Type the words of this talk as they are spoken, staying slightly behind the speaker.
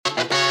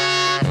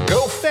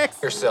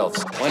fix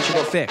yourselves. Why don't you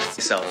go fix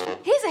yourself?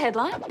 Here's a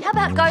headline. How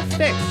about go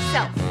fix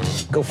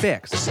yourself? Go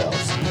fix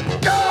yourselves.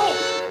 Go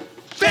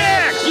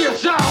fix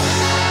yourself!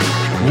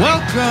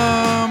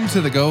 Welcome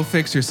to the Go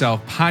Fix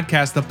Yourself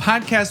podcast, the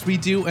podcast we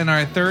do in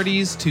our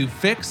 30s to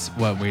fix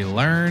what we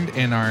learned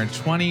in our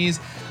 20s.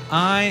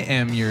 I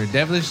am your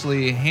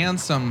devilishly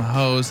handsome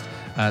host,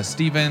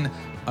 Steven.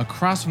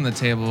 Across from the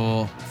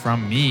table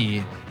from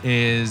me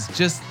is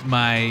just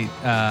my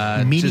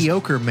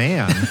mediocre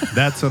man.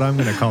 That's what I'm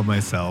going to call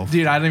myself.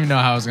 Dude, I don't even know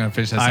how I was going to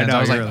finish that sentence. I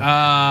was like,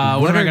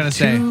 what am I going to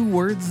say? Two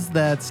words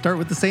that start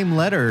with the same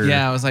letter.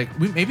 Yeah, I was like,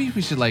 maybe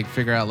we should like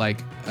figure out like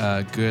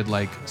a good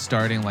like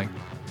starting like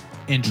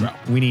intro.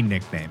 We need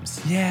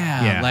nicknames.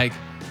 Yeah.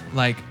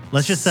 Like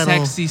let's just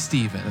settle. Sexy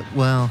Steven.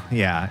 Well,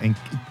 yeah, and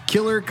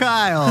Killer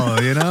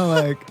Kyle. You know,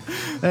 like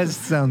that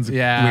sounds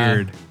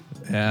weird.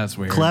 Yeah, that's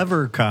weird.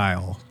 Clever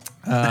Kyle.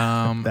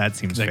 That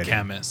seems the fitting.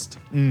 chemist.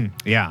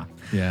 Yeah,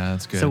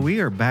 that's good. So we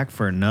are back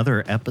for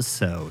another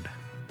episode.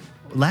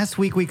 Last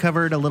week we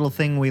covered a little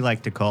thing we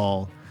like to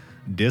call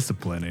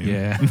disciplining.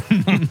 Yeah.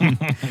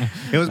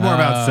 It was more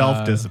about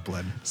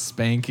self-discipline.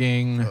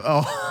 Spanking.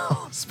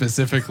 Oh,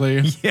 specifically.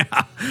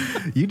 Yeah.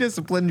 You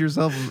disciplined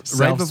yourself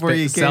right before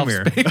you came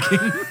here.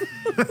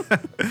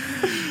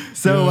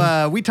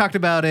 So we talked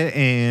about it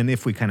and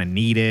if we kind of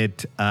need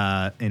it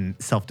in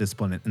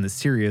self-discipline in the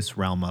serious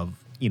realm of,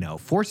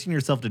 forcing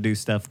yourself to do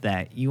stuff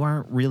that you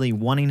aren't really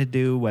wanting to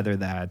do, whether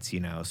that's,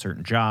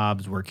 certain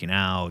jobs, working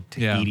out,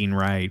 eating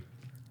right,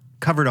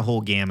 covered a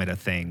whole gamut of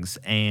things.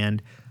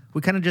 And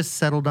we kind of just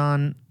settled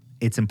on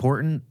it's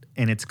important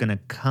and it's going to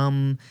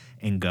come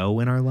and go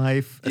in our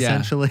life,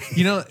 essentially.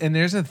 And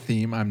there's a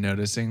theme I'm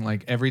noticing,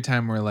 like every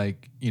time we're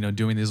like,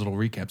 doing these little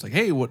recaps, like,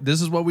 hey,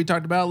 this is what we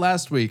talked about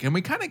last week. And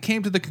we kind of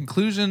came to the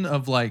conclusion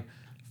of like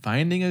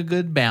finding a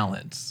good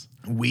balance.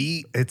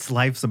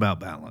 Life's about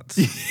balance.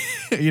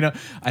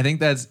 I think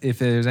that's, if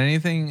there's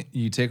anything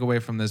you take away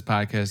from this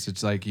podcast,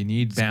 it's like you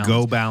need balance.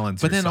 Go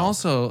balance But yourself. then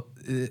also,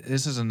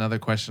 this is another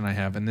question I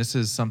have, and this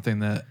is something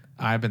that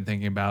I've been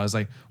thinking about, is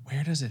like,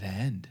 where does it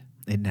end?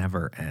 It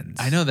never ends.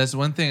 I know that's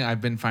one thing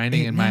I've been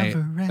finding in my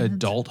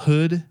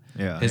adulthood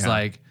is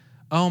like,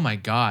 oh my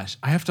gosh,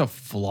 I have to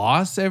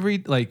floss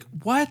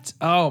what?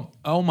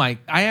 Oh my,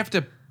 I have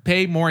to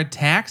pay more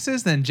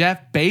taxes than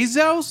Jeff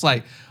Bezos?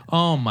 Like,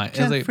 oh my.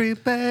 Jeffrey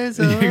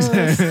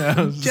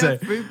Bezos.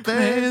 Jeffrey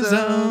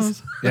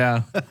Bezos.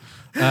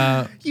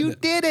 Yeah. You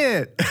did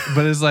it.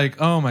 But it's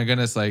like, oh my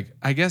goodness, like,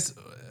 I guess,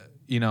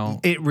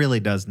 It really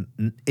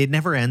doesn't. It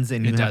never ends,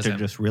 and you have doesn't. to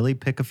just really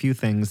pick a few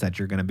things that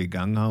you're going to be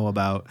gung-ho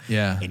about,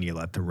 and you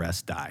let the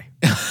rest die.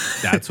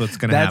 That's what's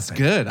going to happen. That's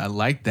good. I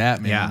like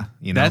that, man.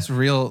 Yeah, that's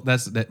real.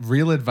 That's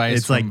real advice.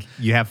 It's from like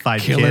you have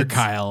 5 Killer kids.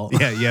 Kyle.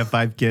 Yeah, you have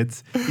 5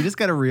 kids. You just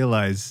got to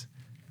realize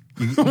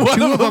two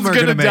One of them are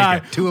going to die.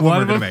 make it. Two of them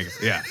are going to make it.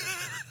 Yeah.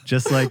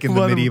 Just like in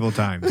the medieval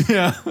times.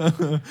 Yeah. All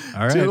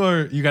right. 2,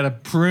 or you got to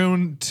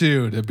prune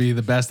 2 to be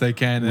the best they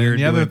can, and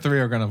the other 3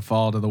 are going to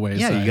fall to the wayside.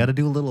 Yeah, you got to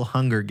do a little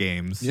Hunger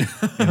Games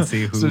and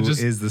see who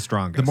is the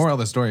strongest. The moral of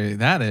the story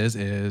that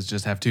is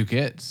just have 2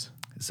 kids.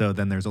 So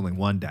then there's only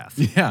 1 death.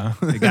 Yeah.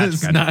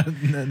 Gotcha.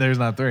 There's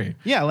not 3.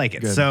 Yeah, I like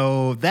it. Good.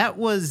 So that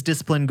was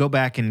discipline. Go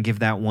back and give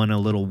that one a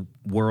little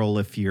whirl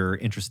if you're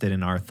interested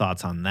in our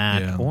thoughts on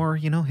that. Yeah. Or,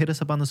 hit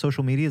us up on the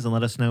social medias and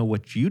let us know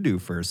what you do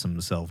for some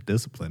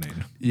self-disciplining.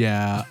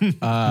 Yeah. Hit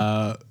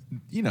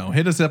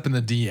us up in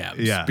the DMs.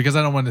 Yeah. Because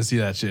I don't want to see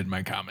that shit in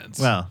my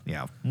comments. Well,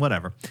 yeah,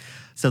 whatever.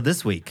 So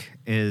this week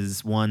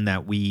is one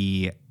that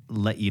we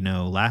let you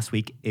know last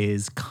week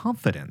is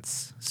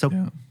confidence.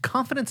 So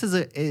confidence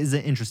is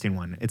an interesting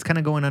one. It's kind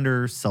of going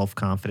under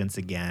self-confidence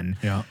again.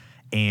 Yeah.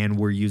 And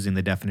we're using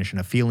the definition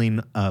of feeling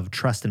of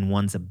trust in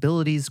one's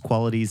abilities,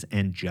 qualities,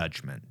 and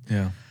judgment.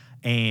 Yeah.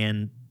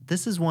 And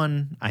this is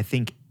one I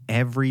think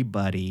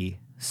everybody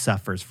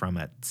suffers from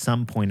at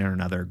some point or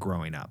another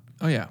growing up.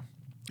 Oh, yeah.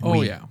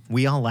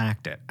 We all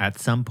lacked it at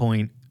some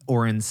point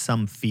or in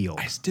some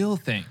field. I still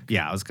think.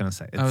 Yeah, I was going to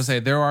say. I would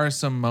say there are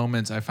some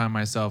moments I find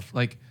myself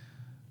like,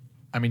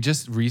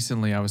 just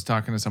recently I was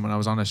talking to someone, I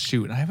was on a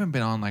shoot, and I haven't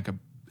been on like a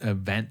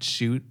event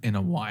shoot in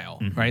a while,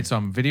 right? So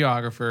I'm a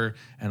videographer,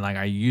 and like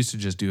I used to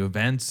just do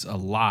events a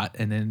lot,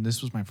 and then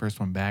this was my first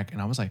one back,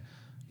 and I was like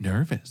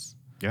nervous.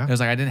 Yeah. It was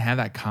like I didn't have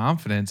that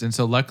confidence, and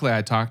so luckily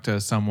I talked to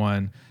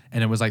someone,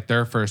 and it was like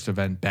their first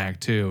event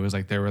back too. It was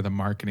like they were the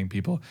marketing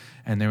people,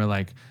 and they were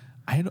like,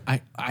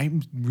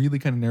 I'm really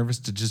kind of nervous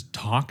to just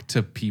talk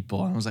to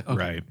people. And I was like, okay,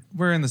 Right.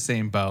 We're in the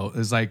same boat.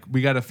 It's like,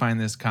 we got to find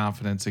this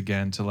confidence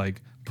again to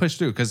like push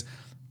through. Because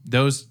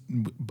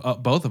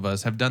both of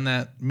us have done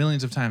that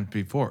millions of times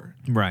before.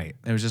 Right.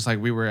 It was just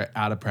like we were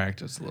out of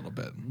practice a little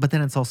bit. But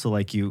then it's also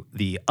like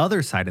the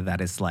other side of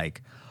that is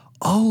like,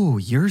 oh,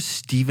 you're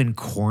Stephen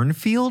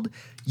Cornfield?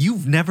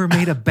 You've never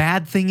made a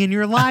bad thing in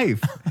your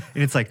life.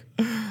 And it's like,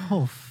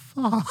 oh,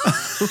 fuck.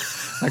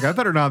 Like, I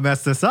better not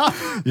mess this up.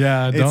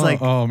 Yeah, It's don't,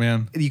 like, oh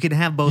man. You can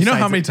have both You know sides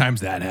how of- many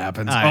times that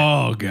happens? I-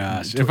 Oh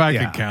gosh, if I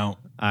Yeah. could count.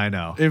 I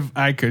know. If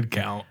I could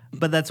count.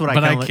 But that's what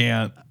But I kinda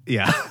can't.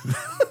 Yeah.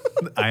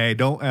 I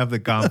don't have the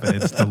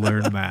confidence to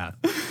learn math.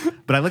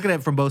 But I look at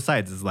it from both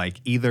sides. It's like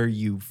either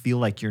you feel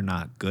like you're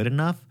not good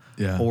enough,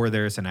 Yeah. or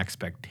there's an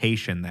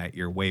expectation that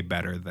you're way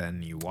better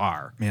than you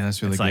are. Man,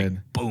 that's really it's good.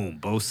 Like, boom,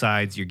 both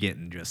sides, you're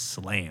getting just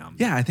slammed.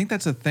 Yeah, I think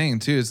that's a thing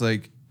too. It's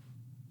like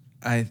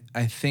I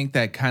think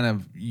that kind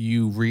of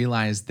you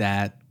realize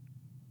that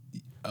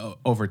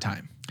over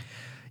time.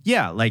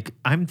 Yeah, like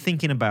I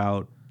think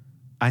about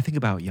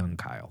young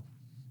Kyle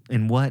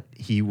and what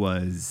he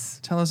was.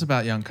 Tell us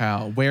about young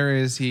Kyle. Where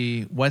is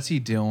he? What's he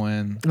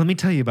doing? Let me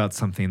tell you about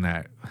something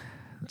that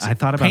I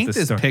thought about Paint this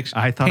this story. picture.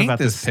 I thought Paint about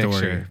this this story.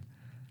 picture.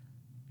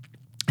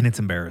 And it's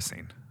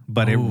embarrassing,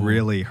 but it Ooh.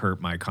 really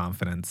hurt my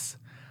confidence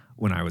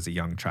when I was a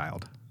young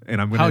child.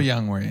 And I'm gonna, How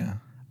young were you?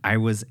 I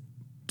was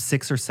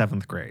 6th or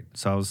 7th grade,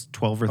 so I was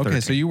 12 or 13. Okay,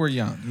 so you were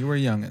young. You were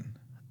youngin'.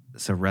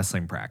 So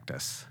wrestling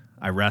practice.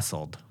 I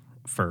wrestled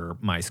for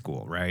my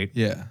school, right?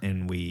 Yeah.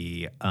 And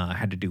we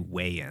had to do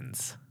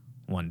weigh-ins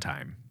one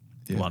time.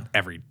 Yeah. Well,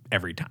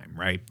 every time,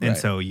 right? And Right.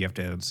 so you have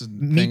to a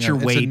meet thing your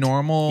of- it's weight. a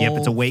normal Yep,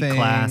 it's a weight thing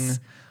class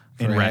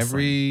in for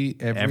wrestling.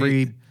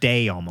 Every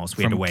day almost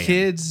we had to from weigh in.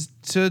 kids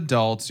to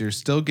adults, you're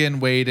still getting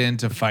weighed in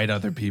to fight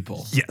other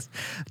people. Yes,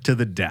 to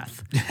the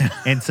death.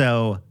 And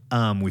so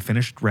we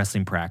finished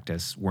wrestling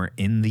practice. We're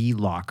in the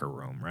locker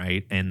room,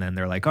 right? And then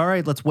they're like, all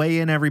right, let's weigh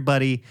in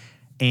everybody.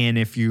 And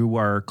if you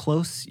are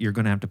close, you're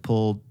going to have to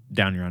pull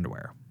down your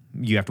underwear.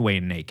 You have to weigh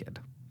in naked,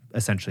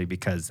 essentially,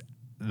 because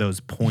those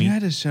You points.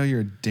 had to show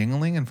your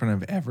dingling in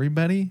front of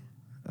everybody.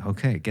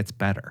 Okay, it gets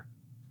better.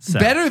 So,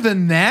 Better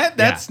than that? Yeah.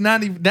 That's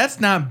not even. That's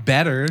not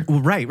better.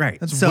 Well, right.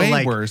 That's so, way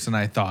like, worse than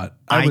I thought.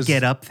 I was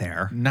get up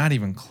there. not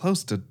even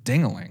close to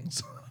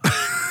dinglings.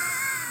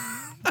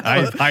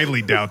 I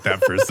highly doubt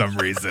that for some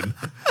reason.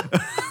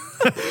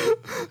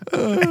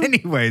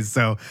 Anyways,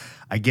 so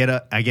I get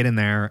in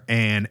there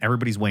and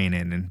everybody's weighing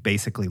in and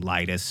basically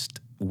lightest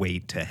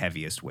weight to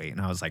heaviest weight.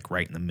 And I was like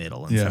right in the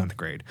middle in Yeah. 7th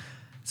grade.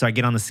 So I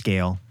get on the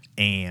scale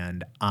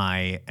and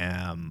I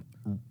am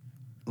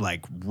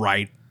like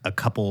right a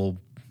couple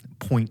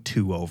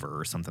 0.2 over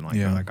or something like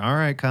Yeah. that. Like, all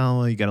right,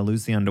 Kyle, you got to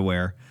lose the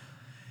underwear.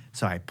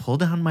 So I pull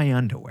down my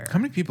underwear. How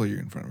many people are you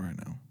in front of right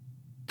now?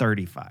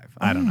 35.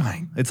 I don't know.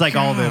 my It's like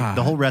all God.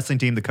 the whole wrestling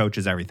team, the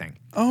coaches, everything.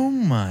 Oh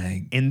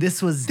my! And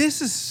this was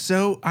This is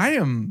so. I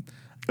am.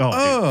 Dude,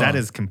 that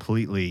is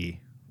completely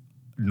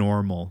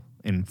normal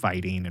in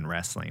fighting and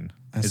wrestling.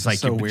 That's it's like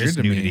so weird just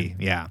to me. nudity.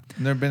 Yeah.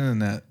 Never been in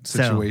that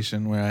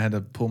situation where I had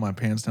to pull my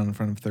pants down in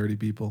front of 30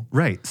 people.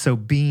 Right. So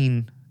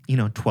being,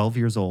 12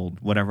 years old,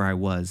 whatever I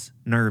was,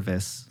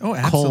 nervous. Oh,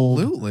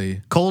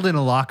 absolutely. Cold in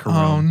a locker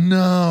Oh room.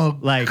 no!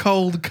 Like-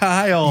 cold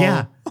Kyle.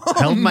 Yeah. Oh,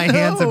 Held my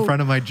hands in no.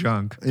 front of my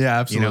junk. Yeah,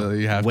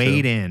 absolutely. You have to.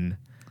 weighed in.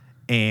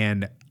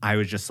 And I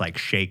was just like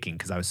shaking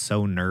because I was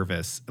so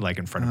nervous, like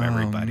in front of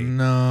everybody.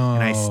 No.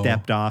 And I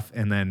stepped off,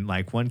 and then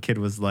like one kid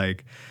was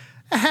like,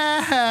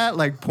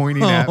 like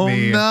pointing at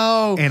me.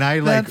 no. And I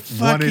That like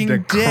wanted to fucking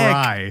dick.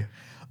 cry.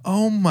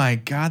 Oh my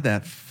God!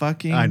 That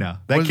fucking. I know.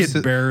 That What kid was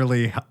it-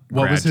 barely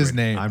What was his graduated.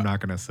 name? I'm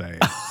not going to say.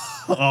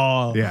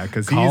 Oh, Yeah,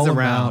 because call he's him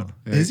around.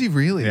 out. Is he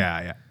really?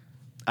 Yeah.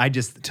 I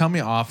just, Tell me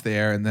off the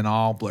air, and then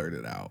I'll blurt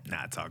it out.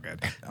 nah, it's all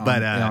good. On-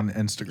 But on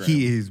Instagram.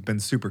 He's been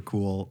super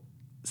cool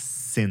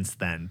since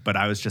then. But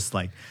I was just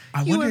like,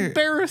 I you wonder-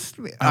 embarrassed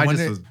me. I I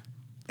wonder just was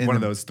in one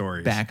of the those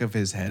stories. Back of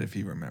his head, if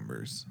he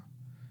remembers.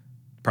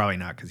 Probably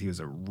not, because he was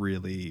a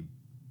really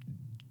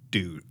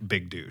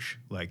big douche.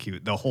 Like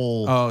the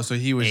whole. Oh, so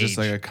he was just age.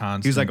 like a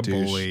constant. He was like a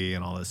douche. bully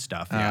and all this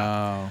stuff.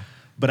 Yeah. Oh,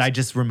 But I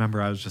just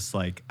remember I was just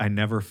like, I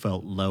never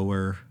felt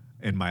lower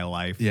in my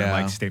life than Yeah.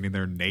 like standing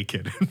there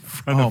naked in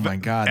front oh of my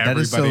God! everybody.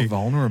 That is so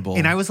vulnerable.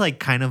 And I was like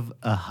kind of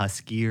a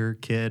huskier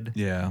kid.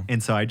 Yeah.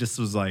 And so I just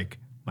was like,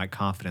 my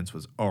confidence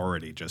was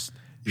already just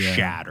Yeah.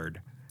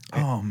 shattered.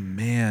 Oh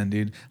man,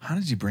 dude, how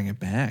did you bring it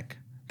back?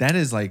 That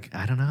is like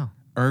I don't know.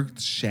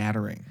 earth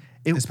shattering,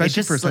 It especially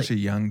just, for such like- a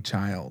young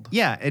child.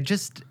 Yeah, it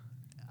just,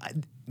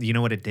 you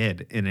know what it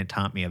did? And it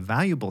taught me a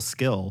valuable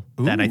skill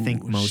that I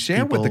think Ooh, most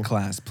share people. with the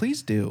class,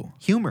 please do.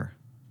 Humor.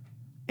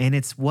 And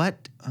it's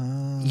what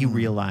you Oh.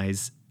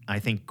 realize, I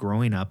think,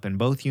 growing up, and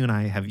both you and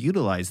I have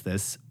utilized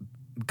this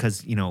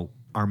because,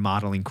 our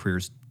modeling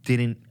careers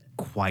didn't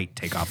quite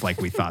take off like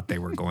we thought they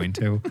were going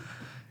to,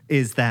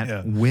 is that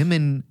Yeah.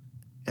 women,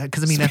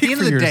 because at Speak the end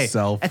for of the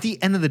yourself.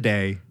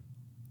 day,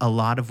 a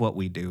lot of what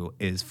we do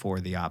is for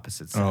the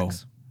opposite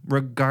sex.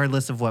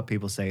 Regardless of what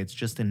people say, it's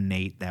just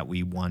innate that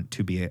we want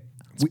to be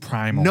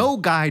primal. No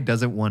guy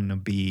doesn't want to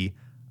be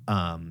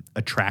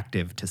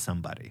attractive to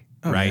somebody,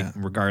 right? yeah.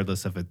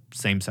 Regardless of a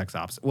same-sex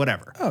opposite,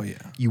 whatever. Oh yeah,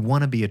 You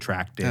want to be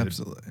attractive.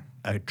 absolutely.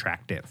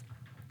 Attractive.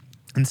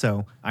 And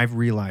so I've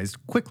realized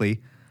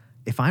quickly,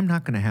 if I'm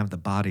not going to have the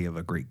body of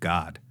a Greek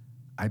god,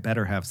 I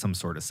better have some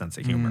sort of sense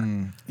of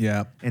humor.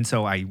 Yeah, And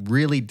so I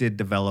really did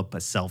develop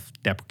a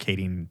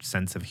self-deprecating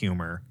sense of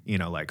humor,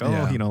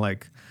 Yeah.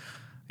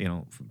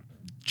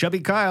 chubby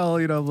Kyle,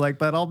 like,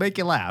 but I'll make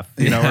you laugh,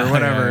 or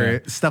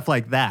whatever, stuff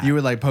like that. You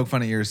would like poke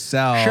fun at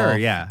yourself. Sure,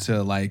 yeah.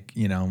 To like,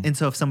 And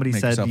so if somebody make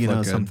said, yourself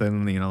look good.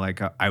 something,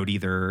 like I would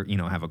either,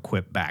 have a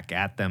quip back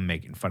at them,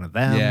 making fun of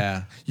them.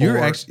 yeah. You're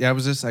or- actually, I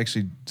was just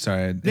actually,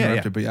 sorry, I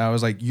interrupted, but I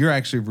was like, you're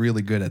actually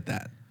really good at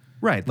that.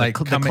 Right. Like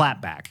the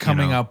clap back.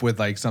 Coming up with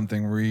like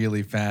something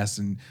really fast.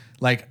 And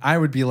like, I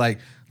would be like,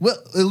 well,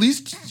 at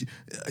least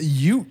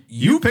you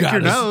pick got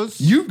your a- nose.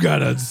 You've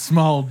got a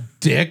small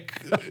dick.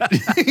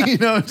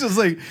 It's just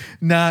like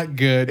not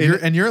good.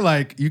 You're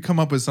like, you come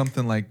up with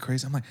something like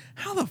crazy. I'm like,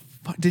 how the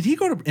fuck did he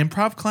go to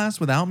improv class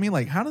without me?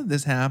 Like, how did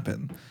this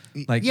happen?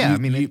 Like, Yeah,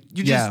 you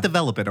just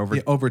develop it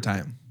over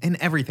time. in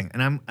everything.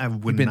 And I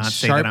would been not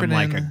say that I'm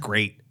like a sharpening-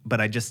 great,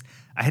 but I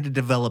had to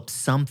develop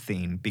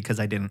something because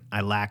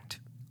I lacked,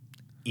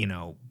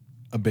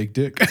 A big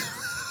dick.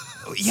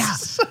 yeah.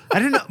 I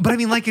don't know. But I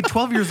mean, like at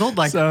 12 years old,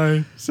 like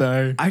sorry.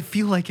 I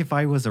feel like if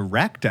I was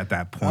erect at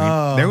that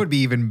point, there would be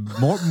even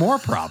more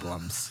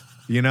problems,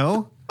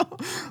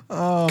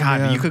 Oh,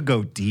 God, man. you could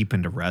go deep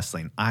into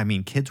wrestling. I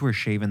mean, kids were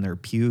shaving their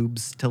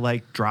pubes to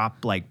like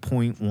drop like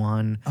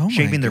 0.1, Oh, my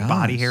shaving their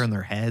body gosh. hair on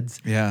their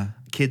heads. Yeah.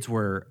 Kids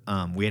were,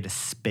 we had to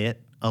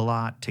spit a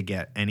lot to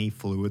get any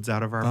fluids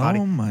out of our body.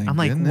 Oh, my I'm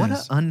like, what an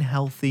goodness.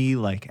 unhealthy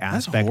like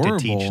aspect to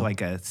teach horrible.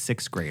 like a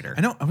sixth grader.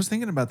 I know. I was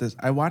thinking about this.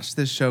 I watched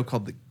this show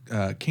called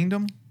The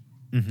Kingdom.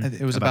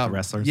 It was About about the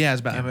wrestlers? Yeah,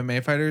 it's about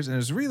MMA fighters, and it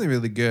was really,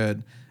 really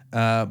good.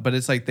 But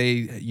it's like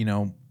they,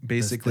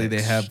 basically the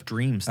they have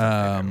extreme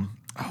stuff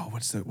they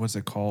do. what's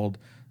it called?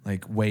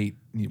 Like weight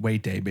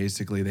day.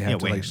 Basically, they have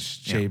to weight like in,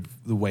 shave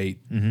the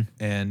weight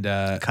and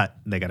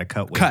They got to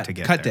cut weight cut to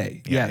get cut there.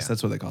 day. Yeah, Yes, yeah.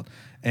 that's what they called.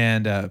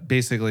 And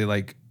basically,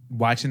 like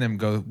watching them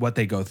what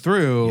they go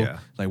through, Yeah.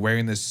 like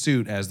wearing this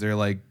suit as they're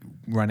like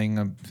running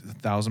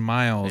 1,000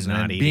 miles And and,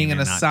 not then eating being in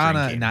a and not sauna,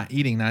 drinking. not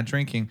eating, not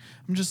drinking.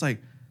 I'm just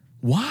like,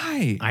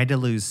 why? I had to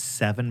lose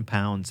 7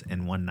 pounds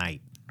in one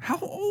night. How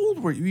old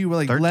were you? You were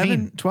like 13.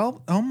 11,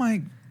 12? Oh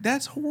my,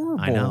 that's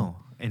horrible. I know.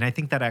 And I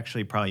think that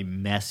actually probably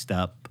messed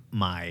up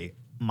my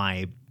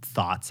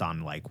thoughts on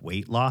like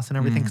weight loss and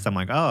everything. Cause I'm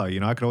like, oh,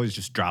 I could always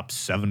just drop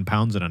 7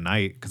 pounds in a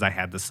night because I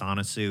had the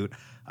sauna suit.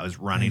 I was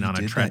running You on a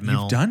did that.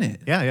 treadmill. You've done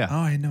it. Yeah, yeah. Oh,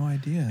 I had no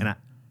idea. And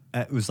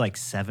it was like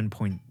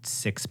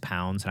 7.6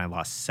 pounds and I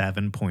lost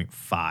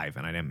 7.5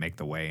 and I didn't make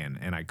the weigh-in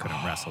and I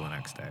couldn't wrestle the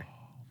next day.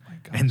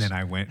 And then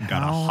I went and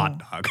got a hot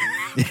dog.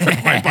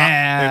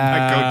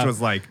 my coach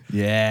was like,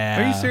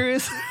 yeah. are you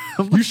serious?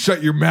 You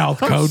shut your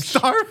mouth, I'm coach.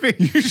 starving.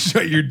 You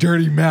shut your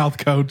dirty mouth,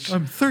 coach.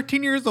 I'm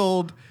 13 years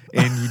old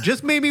and you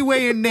just made me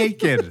weigh in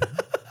naked.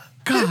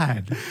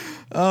 God.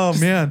 Oh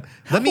man,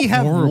 Let me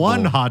have horrible.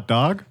 one hot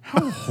dog.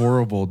 How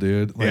horrible,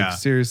 dude. Like Yeah.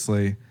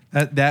 seriously.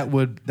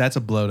 That's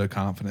a blow to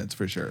confidence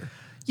for sure.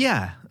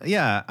 Yeah.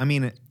 Yeah. I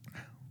mean,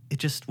 it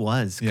just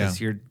was because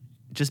Yeah.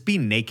 just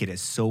being naked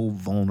is so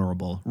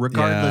vulnerable,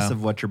 regardless Yeah.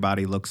 of what your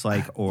body looks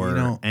like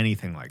or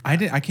anything like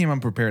that. I came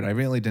unprepared. I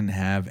really didn't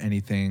have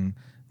anything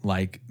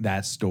like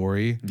that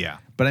story. Yeah.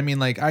 But I mean,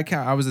 like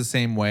I was the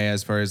same way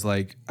as far as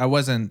like I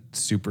wasn't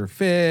super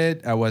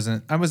fit. I was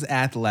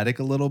athletic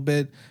a little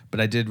bit,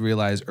 but I did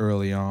realize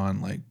early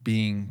on like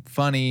being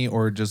funny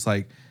or just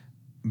like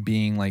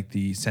being like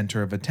the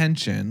center of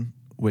attention,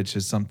 which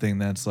is something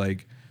that's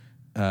like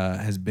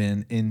has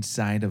been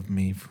inside of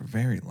me for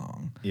very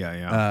long. Yeah,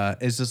 yeah.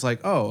 It's just like,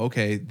 oh,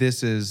 okay,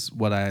 this is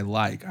what I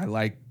like. I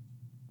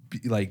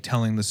like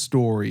telling the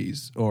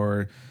stories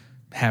or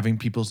having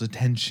people's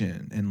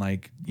attention and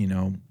like,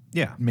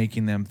 Yeah.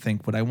 making them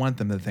think what I want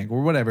them to think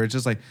or whatever. It's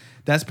just like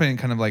that's been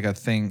kind of like a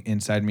thing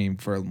inside me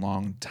for a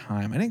long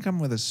time. I didn't come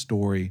with a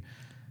story.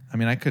 I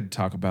mean, I could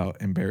talk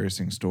about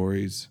embarrassing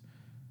stories.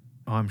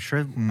 Oh, I'm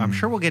sure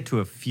we'll get to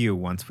a few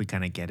once we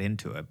kind of get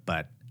into it,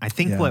 but I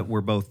think Yeah. what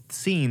we're both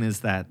seeing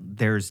is that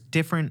there's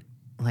different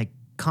like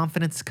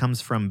confidence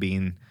comes from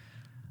being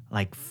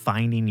like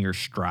finding your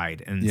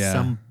stride in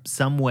Yeah.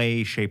 some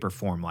way, shape, or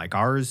form. Like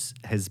ours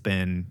has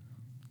been,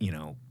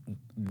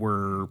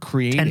 we're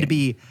Creating. tend to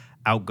be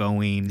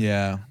outgoing,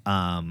 Yeah.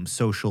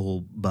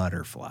 social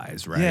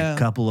butterflies, right? Yeah.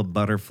 Couple of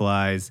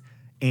butterflies,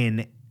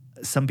 and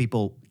some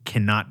people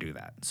cannot do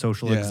that.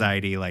 Social Yeah.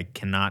 anxiety, like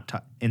cannot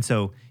talk. And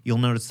so you'll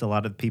notice a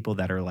lot of people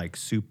that are like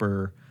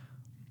super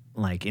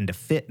like into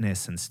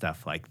fitness and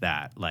stuff like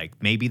that. Like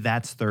maybe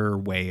that's their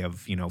way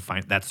of,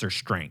 that's their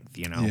strength,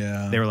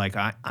 Yeah. They're like,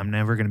 I'm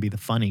never going to be the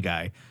funny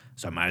guy.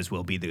 So I might as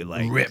well be the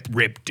like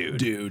rip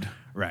dude.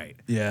 Right.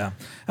 Yeah.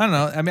 I don't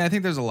know. I mean, I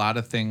think there's a lot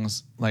of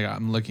things like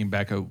I'm looking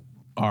back at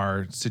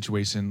our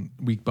situation.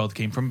 We both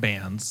came from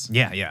bands.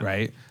 Yeah. Yeah.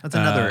 Right. That's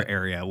another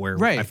area where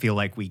right. I feel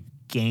like we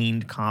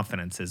gained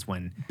confidence is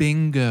when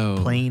Bingo.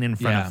 playing in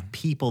front Yeah. of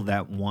people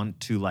that want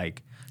to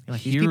like these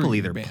Hear people your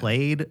either band.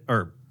 played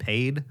or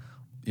paid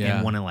Yeah.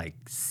 and want to like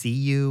see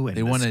you and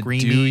They want to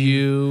screaming do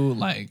you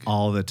like.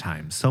 all the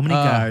time. So many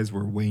guys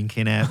were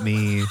winking at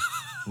me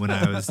when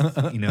I was,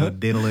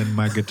 diddling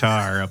my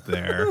guitar up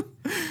there.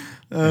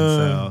 And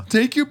so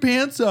Take your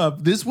pants off.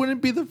 This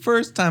wouldn't be the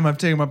first time I've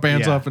taken my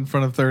pants Yeah. off in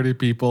front of 30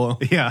 people.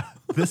 yeah,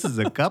 this is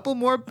a couple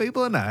more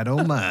people and I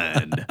don't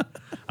mind.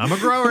 I'm a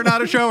grower,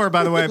 not a shower,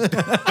 by the way.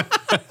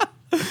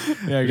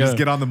 Yeah, Just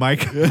get on the mic.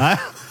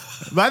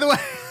 By the way,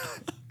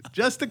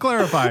 just to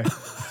clarify.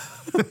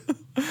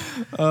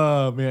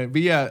 Oh man,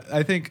 but yeah,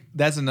 I think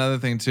that's another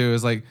thing too.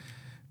 Is like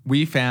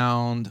we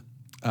found,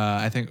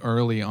 I think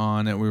early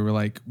on that we were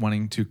like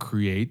wanting to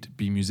create,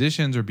 be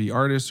musicians or be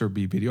artists or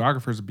be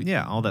videographers, or be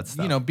Yeah, all that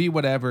stuff. you know, be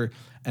whatever.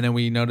 And then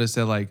we noticed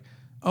that like,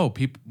 oh,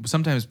 people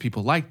sometimes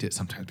people liked it,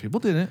 sometimes people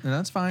didn't, and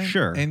that's fine.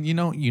 Sure. And you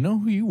know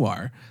who you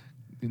are.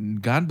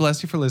 And God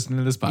bless you for listening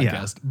to this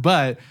podcast.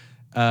 But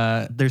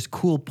There's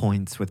cool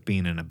points with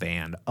being in a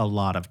band a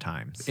lot of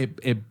times.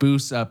 it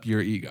boosts up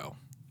your ego.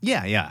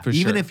 Yeah. For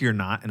Even sure. if you're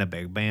not in a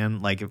big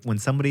band, like when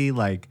somebody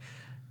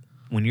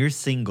when you're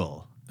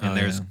single and Oh,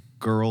 there's yeah.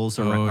 girls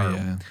Oh, around.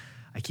 yeah.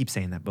 I keep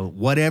saying that, but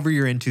whatever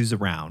you're into's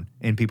around,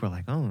 and people are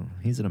like, "Oh,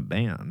 he's in a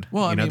band."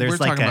 Well, I mean, there's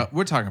we're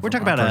talking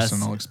from our us.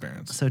 personal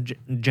experience. So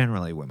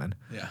generally, women.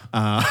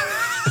 Yeah.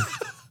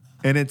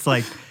 And it's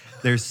like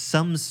there's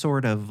some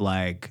sort of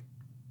like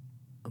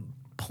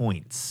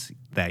points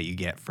that you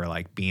get for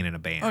like being in a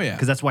band. Oh, yeah.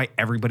 Because that's why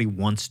everybody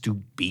wants to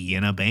be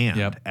in a band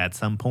Yep. at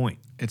some point.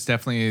 It's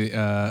definitely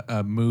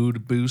a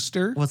mood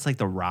booster. Well, it's like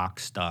the rock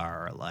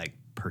star like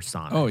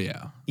persona. Oh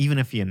yeah. Even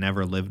if you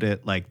never lived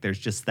it, like there's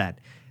just that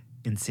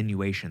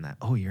insinuation that,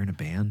 oh, you're in a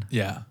band.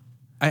 Yeah.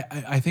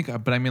 I think,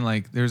 but I mean,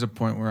 like, there's a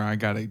point where I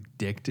got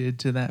addicted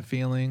to that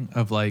feeling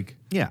of like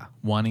Yeah.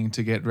 wanting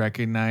to get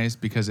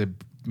recognized because it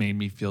made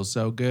me feel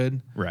so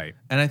good. Right.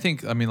 And I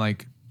think, I mean,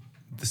 like,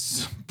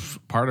 this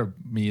part of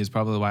me is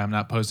probably why I'm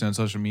not posting on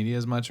social media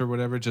as much or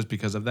whatever, just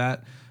because of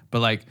that.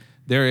 But like,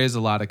 there is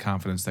a lot of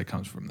confidence that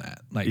comes from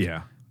that. Like,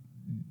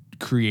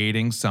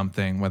 creating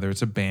something, whether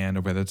it's a band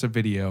or whether it's a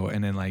video,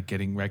 and then like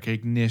getting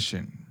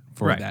recognition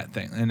for Right. that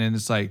thing. And then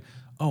it's like,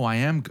 oh, I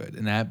am good.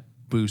 And that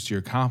boosts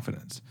your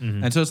confidence.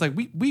 And so it's like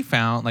we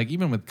found, like,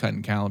 even with Cut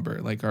and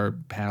Caliber, like our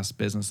past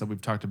business that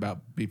we've talked about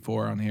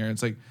before on here,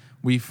 it's like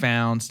we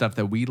found stuff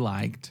that we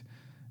liked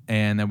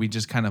and that we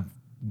just kind of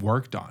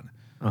worked on.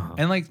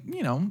 And like,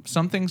 you know,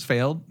 some things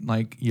failed,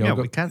 like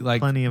yoga, we got like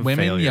plenty of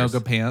women failures.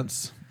 yoga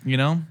pants, you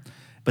know?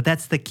 But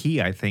that's the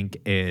key, I think,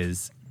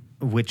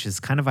 which is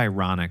kind of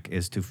ironic,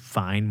 is to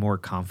find more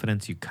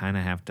confidence. You kind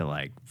of have to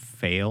like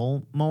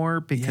fail more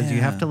because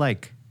you have Yeah. to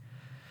like,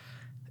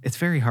 it's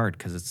very hard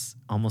because it's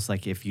almost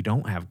like if you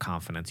don't have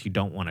confidence, you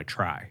don't want to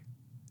try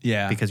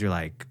Yeah. because you're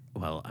like,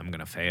 well, I'm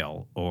going to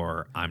fail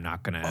or I'm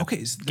not going to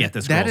Okay, so get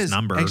this that girl's is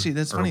number actually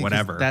that's or funny 'cause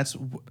whatever.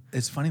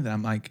 it's funny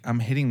that I'm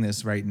hitting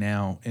this right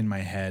now in my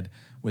head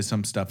with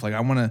some stuff. Like I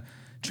want to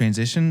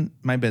transition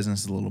my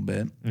business a little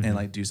bit and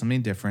like do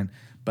something different,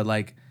 but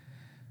like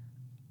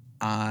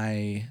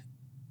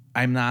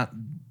I'm not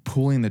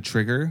pulling the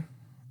trigger.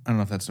 I don't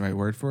know if that's the right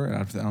word for it.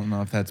 I don't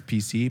know if that's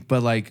PC,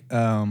 but like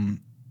I'm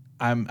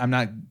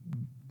not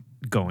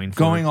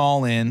going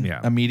all in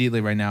Yeah.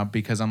 immediately right now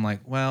because I'm like,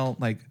 well,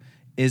 like,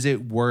 is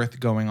it worth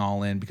going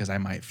all in because I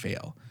might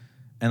fail?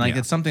 And like, Yeah.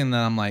 it's something that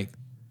I'm like,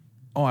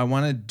 oh, I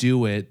want to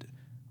do it,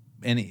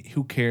 and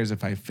who cares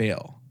if I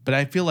fail? But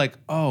I feel like,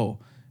 oh,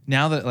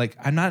 now that like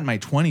I'm not in my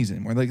 20s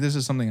anymore. Like this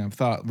is something I've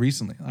thought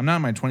recently. I'm not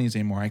in my 20s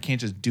anymore. I can't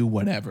just do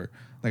whatever.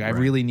 Like I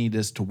really need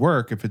this to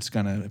work if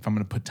I'm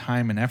gonna put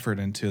time and effort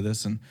into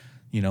this and,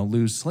 you know,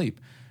 lose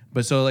sleep.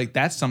 But so like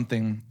that's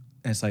something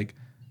it's like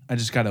I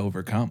just got to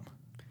overcome.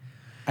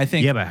 I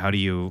think. Yeah, but how do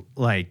you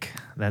like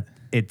that?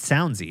 It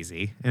sounds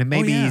easy, and it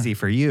may be yeah. easy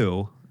for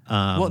you.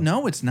 Well,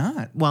 no, it's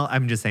not. Well,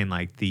 I'm just saying,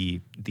 like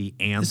the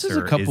answer This is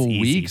a couple easy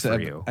weeks. for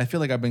you. I feel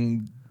like I've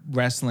been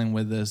wrestling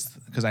with this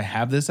because I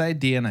have this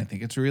idea and I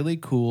think it's really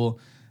cool.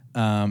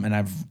 And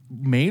I've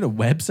made a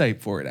website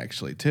for it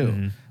actually too.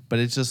 Mm-hmm. But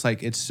it's just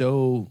like, it's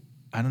so,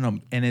 I don't know.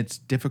 And it's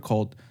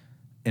difficult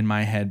in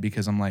my head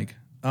because I'm like,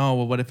 oh,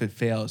 well, what if it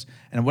fails?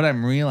 And what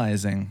I'm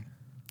realizing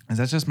is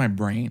that's just my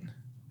brain.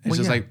 It's Well,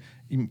 just yeah.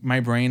 like my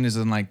brain is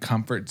in like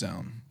comfort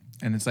zone.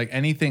 And it's like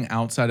anything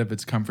outside of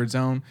its comfort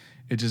zone,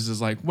 it just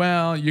is like,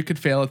 well, you could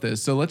fail at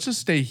this. So let's just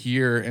stay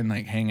here and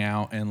like hang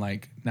out and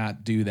like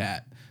not do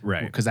that.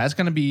 Right. Because that's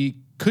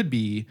could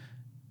be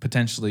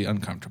potentially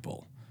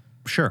uncomfortable.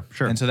 Sure.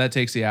 And so that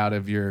takes you out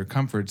of your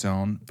comfort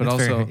zone. But It's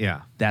also, very-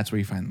 yeah. that's where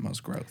you find the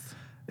most growth.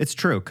 It's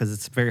true because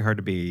it's very hard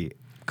to be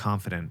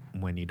confident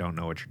when you don't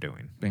know what you're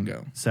doing.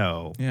 Bingo.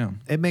 So Yeah.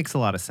 it makes a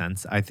lot of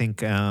sense. I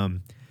think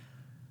I'm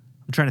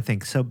trying to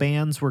think. So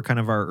bands were kind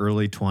of our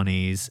early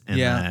 20s, and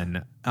Yeah.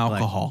 then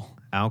Alcohol.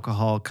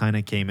 alcohol kind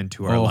of came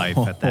into our life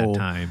at that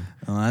time.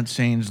 Well, that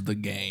changed the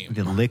game.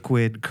 The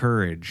liquid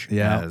courage,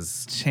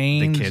 as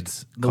changed the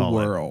kids the call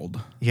it. world.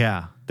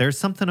 Yeah, there's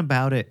something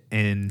about it,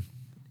 and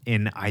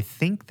I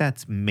think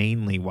that's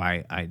mainly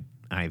why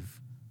I've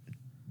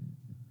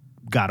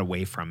got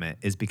away from it,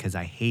 is because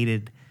I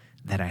hated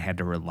that I had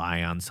to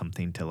rely on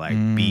something to like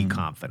be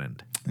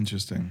confident.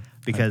 Interesting.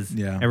 Because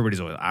yeah. everybody's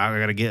always, I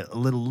gotta get a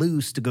little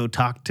loose to go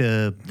talk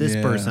to this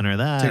Yeah. person or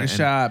that. Take a and-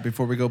 shot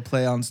before we go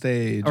play on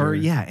stage. or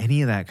yeah,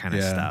 any of that kind of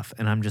Yeah. stuff.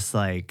 And I'm just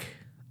like,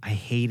 I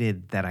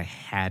hated that I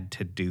had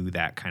to do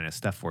that kind of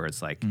stuff where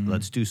it's like, Mm-hmm.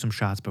 let's do some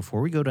shots before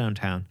we go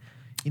downtown.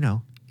 You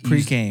know,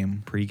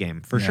 Pre-game.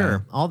 Pre-game, for Yeah.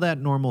 sure. All that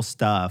normal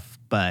stuff.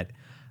 But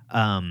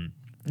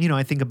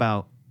I think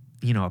about,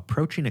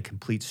 approaching a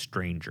complete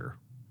stranger,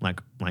 like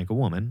a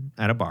woman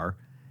at a bar,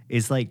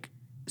 is like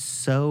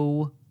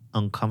so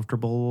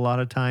uncomfortable a lot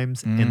of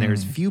times. And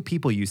there's few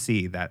people you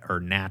see that are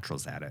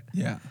naturals at it.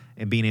 Yeah.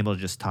 And being able to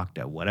just talk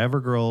to whatever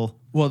girl.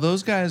 Well,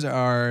 those guys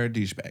are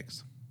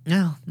douchebags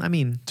No, I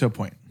mean, to a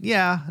point.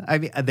 yeah. I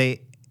mean,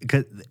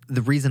 because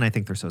the reason I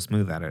think they're so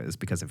smooth at it is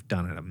because they've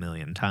done it a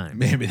million times.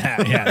 Maybe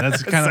that. Yeah,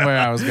 that's kind of where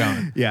I was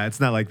going. Yeah, it's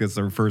not like this is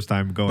their first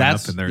time going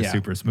That's- up and they're yeah,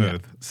 super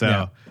smooth. yeah, So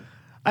yeah.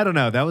 I don't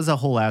know. That was a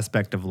whole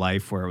aspect of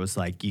life where it was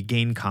like you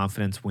gain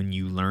confidence when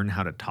you learn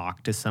how to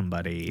talk to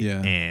somebody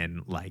Yeah.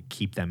 and like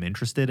keep them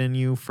interested in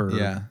you for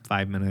Yeah.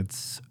 5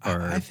 minutes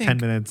or I think- 10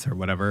 minutes or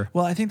whatever.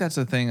 Well, I think that's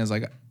the thing is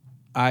like,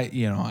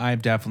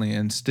 I've definitely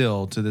and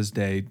still to this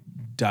day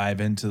dive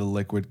into the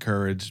liquid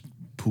courage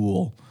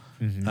pool.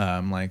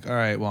 I'm like, all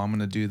right, well, I'm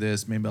going to do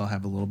this. Maybe I'll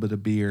have a little bit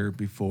of beer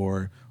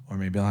before, or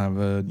maybe I'll have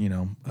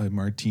a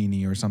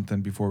martini or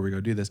something before we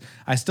go do this.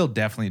 I still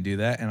definitely do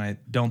that. And I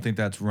don't think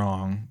that's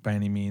wrong by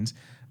any means.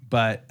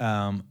 But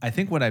I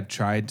think what I've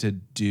tried to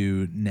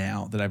do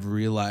now that I've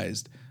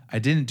realized I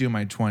didn't do in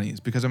my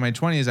 20s, because in my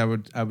 20s,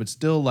 I would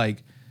still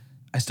like,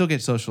 I still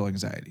get social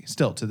anxiety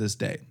still to this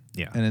day.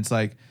 Yeah. And it's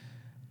like,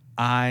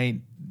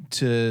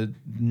 to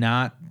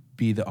not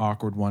be the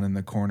awkward one in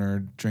the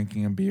corner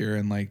drinking a beer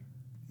and like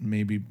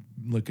maybe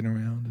looking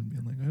around and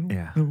being like, I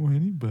don't know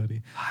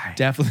anybody.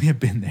 Definitely have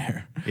been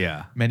there.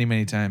 Yeah. Many,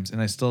 many times.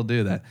 And I still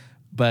do that.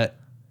 But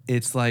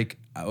it's like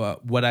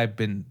what I've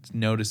been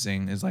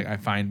noticing is like I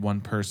find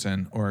one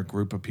person or a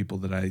group of people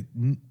that I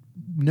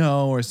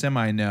know or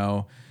semi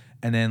know.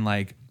 And then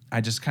like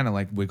I just kind of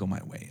like wiggle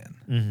my way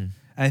in. Mm-hmm.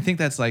 And I think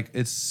that's like,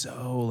 it's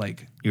so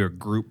like. You're a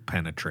group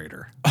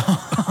penetrator.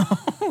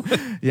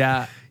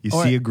 Yeah. You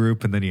see a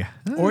group and then you.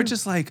 Or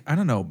just like, I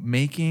don't know,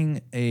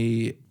 making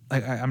a.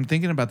 Like I'm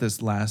thinking about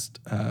this last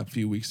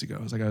few weeks ago.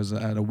 It was like I was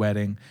at a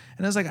wedding,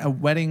 and it was like a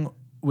wedding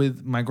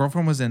with my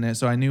girlfriend was in it,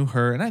 so I knew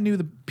her and I knew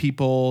the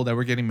people that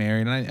were getting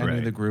married, and I knew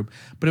Right. the group.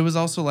 But it was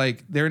also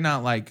like they're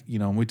not like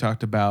we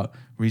talked about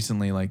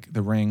recently, like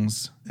the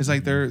rings. It's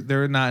like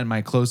they're not in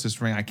my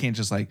closest ring. I can't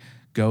just like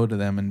go to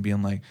them and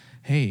being like,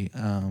 hey,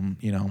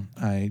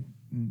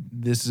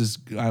 this is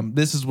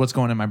what's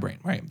going in my brain,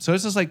 right? So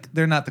it's just like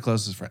they're not the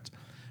closest friends,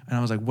 and I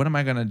was like, what am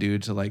I gonna do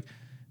to like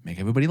make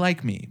everybody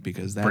like me,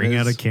 because that Bring is,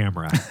 out a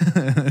camera.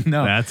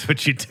 no, That's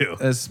what you do.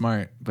 that's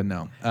smart, but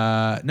no,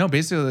 no.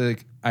 Basically,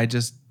 like I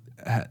just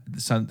had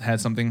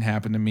something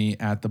happen to me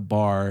at the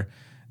bar,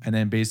 and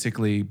then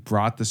basically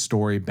brought the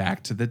story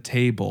back to the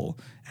table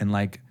and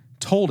like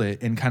told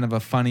it in kind of a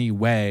funny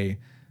way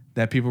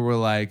that people were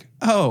like,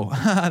 "Oh,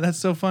 that's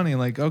so funny!"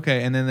 Like,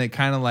 okay, and then they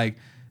kind of like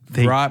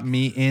brought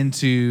me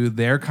into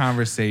their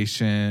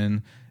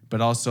conversation, but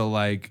also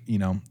like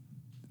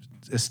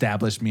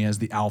established me as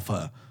the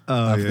alpha.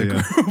 Of the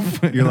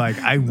group. You're like,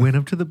 I went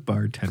up to the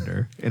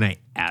bartender and I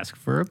asked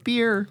for a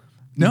beer.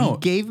 No. He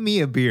gave me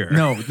a beer.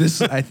 No,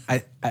 this I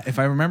if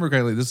I remember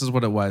correctly, this is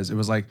what it was. It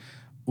was like,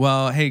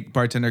 well, hey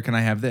bartender, can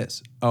I have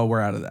this? Oh,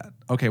 we're out of that.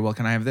 Okay, well,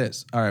 can I have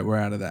this? All right, we're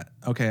out of that.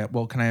 Okay,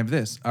 well, can I have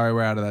this? All right,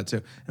 we're out of that too.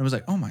 And it was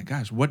like, oh my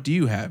gosh, what do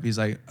you have? He's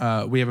like,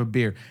 we have a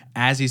beer.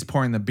 As he's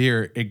pouring the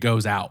beer, it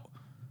goes out.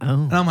 Oh.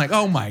 And I'm like,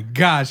 oh my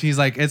gosh. He's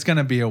like, it's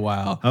gonna be a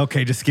while.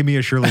 Okay, just give me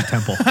a Shirley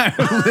Temple.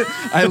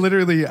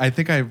 I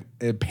think I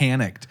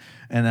panicked,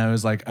 and I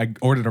was like, I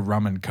ordered a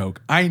rum and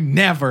Coke. I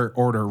never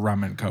order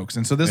rum and Cokes.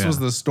 And so this was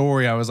the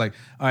story. I was like,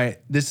 all right,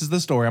 this is the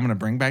story I'm going to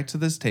bring back to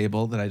this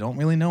table that I don't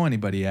really know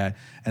anybody at.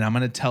 And I'm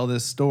going to tell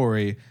this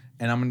story,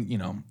 and I'm going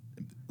to,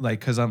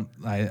 like, cause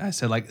I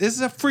said like, this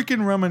is a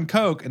freaking rum and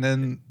Coke. And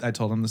then I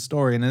told him the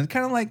story, and it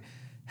kind of like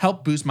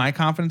helped boost my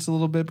confidence a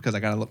little bit, because I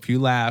got a few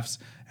laughs,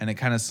 and it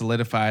kind of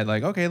solidified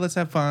like, okay, let's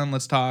have fun.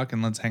 Let's talk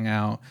and let's hang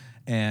out.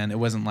 And it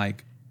wasn't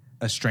like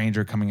a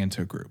stranger coming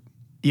into a group.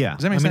 Yeah.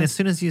 Does that make I mean, sense? as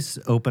soon as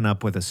you open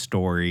up with a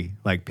story,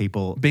 like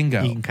people,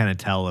 Bingo. you can kind of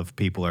tell if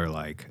people are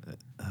like,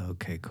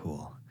 okay,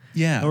 cool.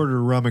 Yeah.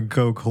 Order rum and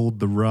Coke, hold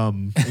the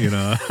rum,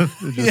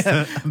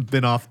 just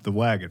been off the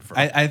wagon for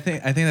I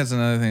think that's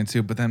another thing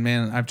too. But then,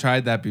 man, I've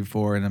tried that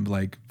before and I'm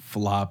like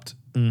flopped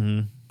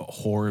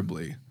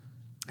horribly.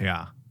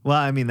 Yeah. Well,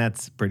 I mean,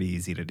 that's pretty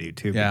easy to do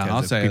too. Yeah, because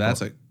I'll if say people-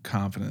 that's a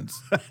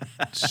confidence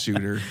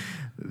shooter.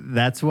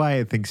 That's why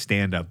I think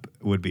stand up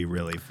would be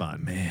really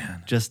fun.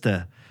 Man.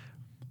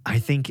 I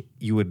think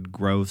you would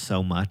grow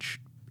so much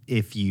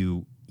if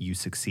you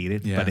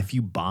succeeded. Yeah. But if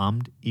you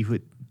bombed,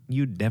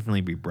 you'd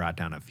definitely be brought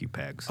down a few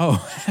pegs.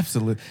 Oh,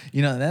 absolutely.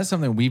 That's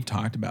something we've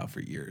talked about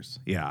for years.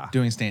 Yeah.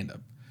 Doing stand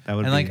up. That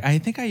would and be- like I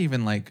think I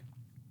even like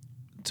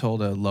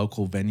told a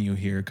local venue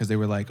here, because they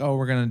were like, oh,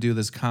 we're gonna do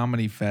this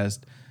comedy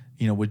fest.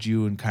 Would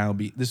you and Kyle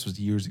be, this was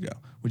years ago,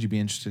 would you be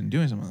interested in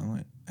doing something? I'm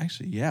like,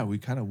 actually, yeah, we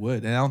kind of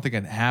would. And I don't think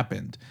it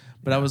happened.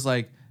 But I was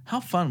like,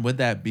 how fun would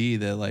that be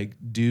to like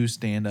do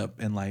stand up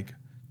and like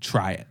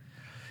try it?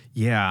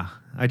 Yeah.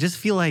 I just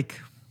feel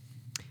like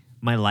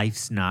my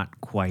life's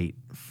not quite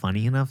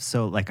funny enough.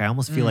 So like I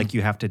almost feel like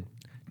you have to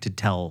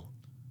tell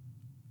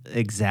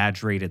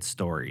exaggerated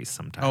stories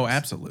sometimes. Oh,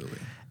 absolutely.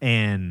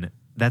 And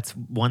that's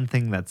one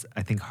thing that's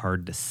I think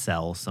hard to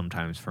sell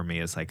sometimes for me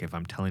is like if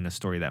I'm telling a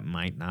story that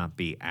might not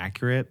be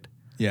accurate.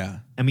 Yeah.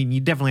 I mean, you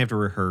definitely have to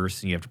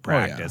rehearse and you have to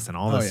practice and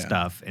all this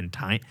stuff and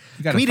time.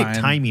 You gotta Comedic find-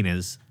 timing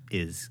is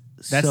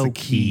That's so the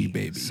key,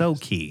 baby. So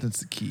key. That's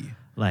the key.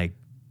 Like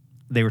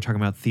they were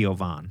talking about Theo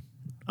Von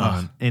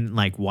and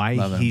like why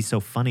Love him. he's so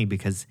funny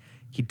because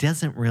he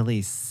doesn't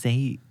really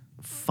say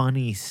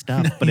funny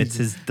stuff, but it's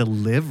his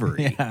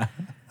delivery. Yeah.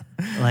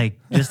 Like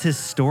just his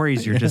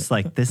stories, you're just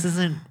like, this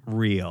isn't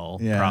real,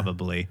 Yeah.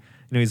 probably. You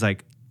know, he's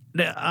like,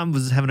 I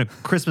was having a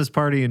Christmas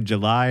party in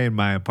July in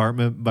my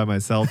apartment by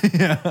myself.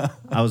 Yeah.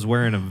 I was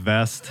wearing a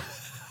vest.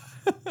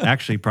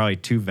 Actually, probably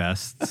 2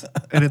 vests.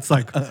 And it's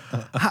like,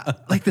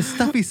 like the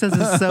stuff he says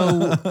is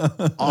so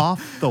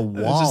off the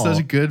wall. just such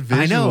a good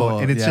I know. visual.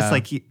 And it's Yeah. just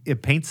like,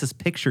 it paints this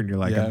picture and you're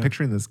like, Yeah. I'm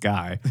picturing this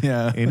guy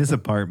Yeah. in his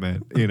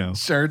apartment, you know.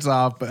 Shirts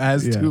off, but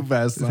has Yeah. 2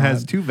 vests It on.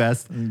 has 2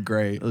 vests.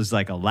 Great. There's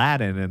like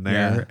Aladdin in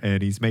there,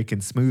 and he's making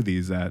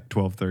smoothies at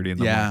 12:30 in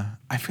the morning. Yeah.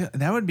 I feel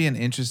that would be an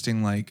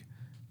interesting like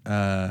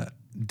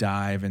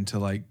dive into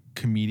like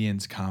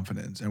comedians'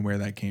 confidence and where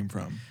that came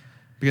from.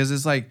 Because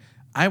it's like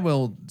I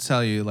will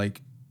tell you,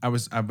 like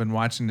I've been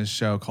watching this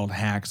show called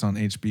Hacks on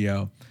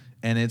HBO,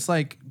 and it's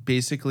like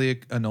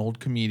basically an old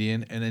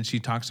comedian, and then she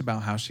talks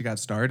about how she got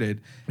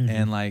started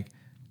and like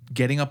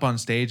getting up on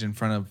stage in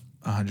front of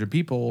 100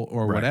 people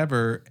or Right.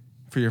 whatever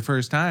for your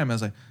first time. I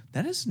was like,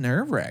 that is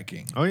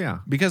nerve-wracking. Oh, yeah.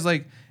 Because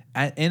like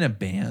in a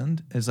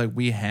band, it's like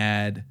we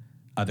had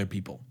other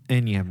people.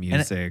 And you have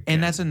music.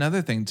 And that's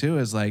another thing too,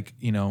 is like,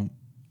 you know,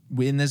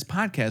 in this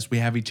podcast, we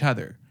have each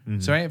other.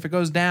 So right, if it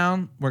goes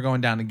down, we're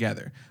going down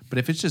together. But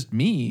if it's just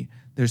me,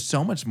 there's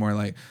so much more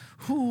like,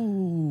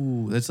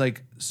 whoo, that's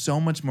like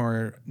so much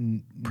more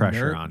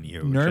Pressure on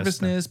you, just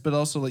nervousness, but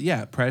also like,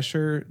 yeah,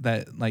 pressure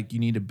that like you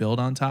need to build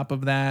on top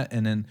of that.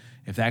 And then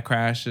if that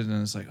crashes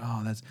and it's like,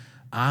 oh,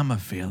 I'm a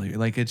failure.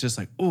 Like, it's just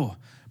like, oh,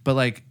 but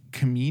like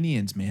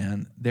comedians,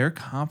 man, they're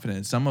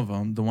confident. Some of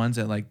them, the ones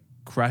that like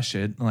crush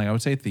it, like I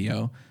would say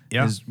Theo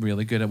is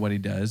really good at what he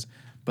does,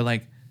 but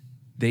like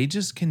they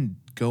just can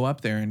go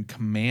up there and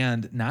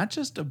command not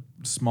just a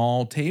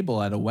small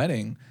table at a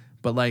wedding,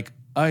 but like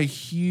a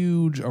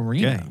huge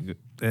arena.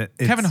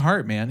 Kevin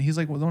Hart, man, he's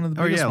like one of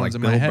the biggest ones like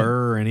in Bill my head.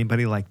 Burr or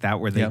anybody like that,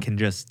 where they Yep. can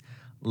just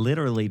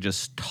literally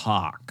just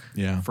talk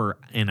for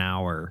an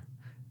hour,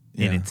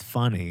 Yeah. and it's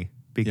funny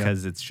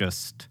because it's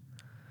just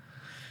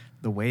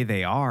the way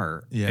they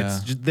are. Yeah.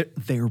 It's just,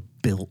 they're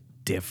built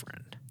different.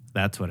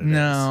 That's what it is.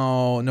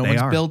 No They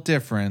one's are. built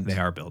different. They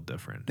are built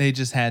different. They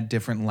just had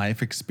different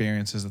life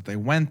experiences that they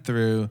went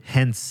through.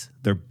 Hence,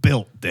 they're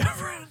built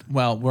different.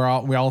 Well,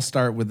 we all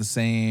start with the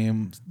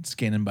same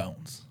skin and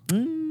bones,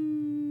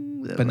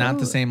 but not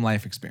the same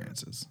life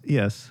experiences.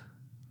 Yes,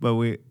 but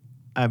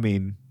I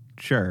mean,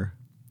 sure.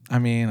 I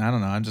mean, I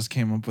don't know. I just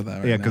came up with that.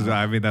 Right Yeah, because now.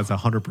 I mean that's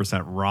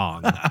 100%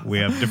 wrong. We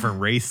have different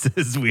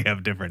races. We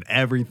have different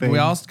everything. We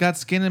all got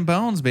skin and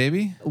bones,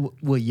 baby.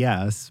 well,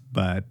 yes,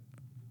 but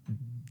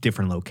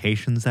different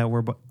locations that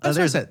we're. That's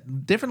what I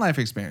said. Different life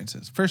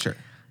experiences, for sure.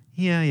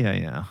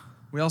 Yeah.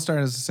 We all start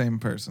as the same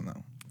person,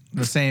 though.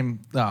 The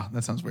same. Oh,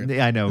 that sounds weird.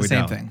 Yeah, I know, The we same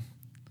don't. thing.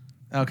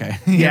 Okay.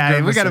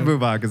 Yeah, we got to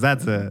move on because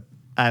that's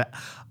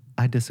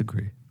I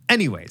disagree.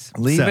 Anyways,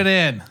 Leave it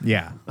in.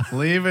 Yeah,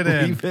 Leave it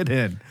in. leave it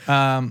in.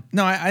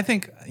 No, I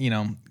think,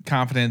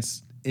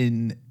 confidence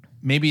in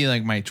maybe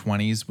like my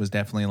 20s was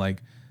definitely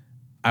like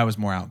I was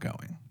more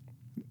outgoing.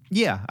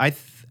 Yeah, I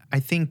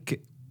think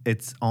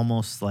it's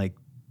almost like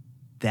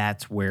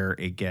that's where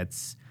it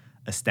gets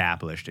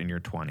established in your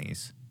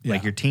 20s. Yeah.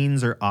 Like your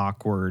teens are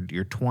awkward,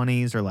 your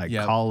 20s are like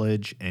Yep.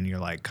 college and you're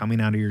like coming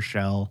out of your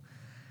shell.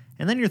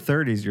 And then your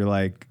 30s you're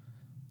like,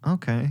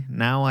 okay,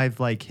 now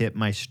I've like hit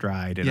my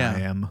stride and Yeah.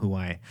 I am who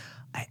I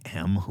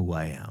am who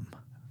I am.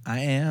 I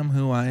am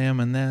who I am,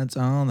 and that's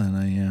all that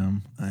I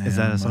am. Is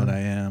that a am song? what I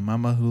am.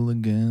 I'm a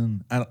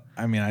hooligan.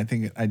 I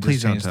think I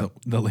Please just don't changed tell.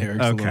 the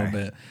lyrics a Okay. little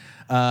bit.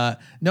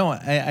 No,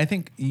 I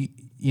think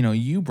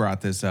you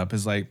brought this up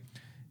as like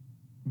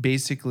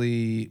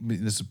basically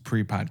this is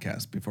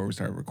pre-podcast before we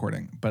started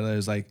recording, but it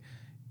was like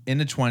in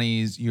the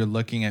 20s you're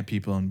looking at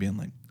people and being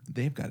like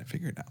they've got it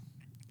figured out.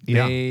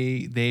 Yeah.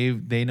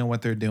 They know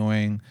what they're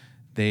doing.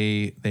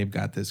 They've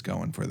got this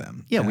going for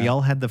them. Yeah, we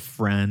all had the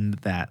friend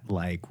that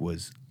like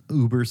was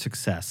uber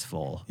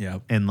successful.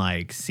 Yep. And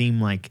like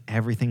seemed like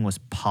everything was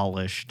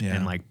polished Yeah.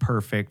 and like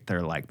perfect.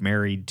 They're like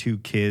married, 2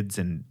 kids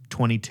and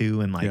 22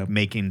 and like Yep.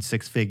 making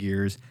 6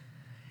 figures.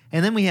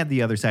 And then we had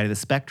the other side of the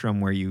spectrum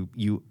where you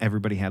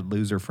everybody had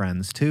loser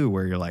friends too,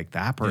 where you're like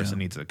that person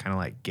Yeah. needs to kind of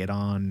like get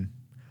on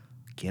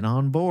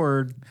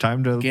board.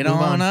 Time to Get move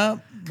on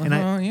up. And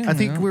I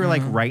think we were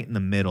like yeah. right in the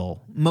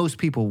middle. Most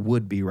people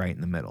would be right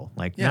in the middle.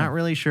 Like Yeah. not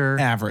really sure.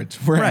 Average.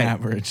 We're Right.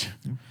 average.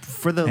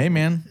 For the Hey,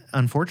 man.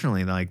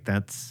 Unfortunately, like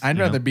that's I'd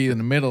you rather know, be in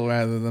the middle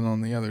rather than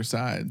on the other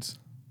sides.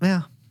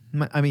 yeah.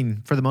 I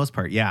mean, for the most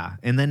part, yeah.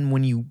 And then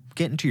when you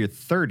get into your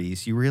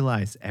 30s, you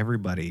realize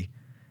everybody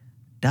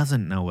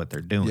doesn't know what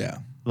they're doing. Yeah.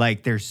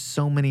 Like there's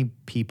so many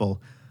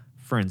people.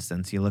 For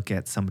instance, you look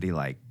at somebody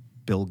like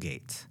Bill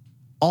Gates,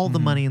 all the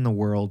money in the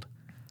world.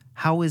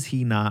 how is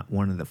he not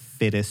one of the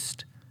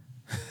fittest,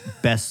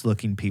 best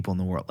looking people in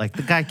the world? Like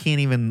the guy can't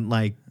even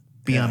like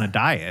be on a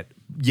diet,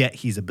 yet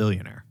he's a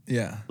billionaire.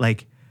 Yeah.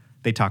 Like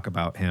they talk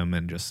about him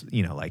and just,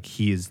 like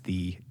he is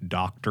the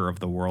doctor of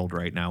the world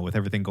right now with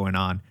everything going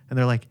on. And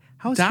they're like,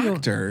 how is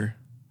Doctor?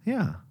 he?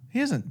 Yeah.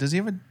 He isn't. Does he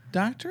have a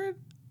doctorate?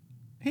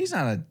 He's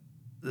not a...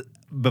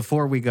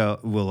 Before we go,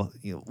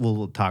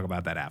 we'll talk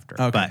about that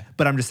after. Okay.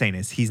 But I'm just saying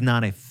he's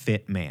not a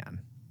fit man.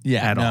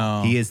 Yeah, at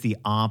all. no. He is the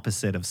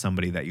opposite of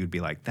somebody that you'd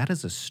be like, that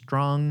is a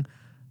strong,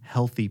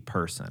 healthy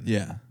person.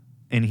 Yeah.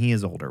 And he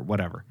is older,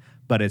 whatever.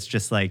 But it's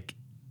just like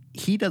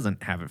he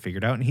doesn't have it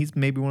figured out, and he's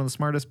maybe one of the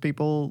smartest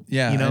people.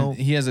 Yeah, and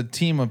he has a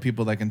team of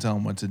people that can tell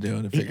him what to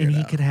do to figure it out. And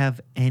he could have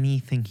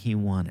anything he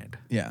wanted.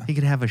 Yeah. He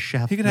could have a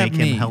chef He could make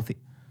have him me. healthy.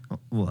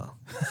 Well,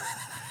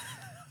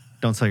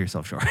 don't sell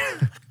yourself short.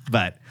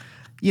 But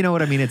you know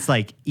what I mean? It's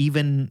like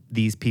even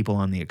these people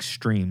on the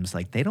extremes,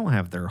 like they don't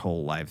have their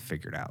whole life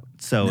figured out.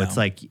 So No. it's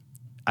like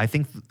I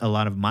think a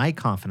lot of my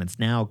confidence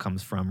now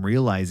comes from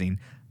realizing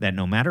that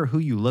no matter who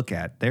you look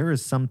at, there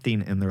is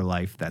something in their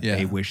life that Yeah.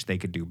 they wish they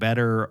could do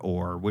better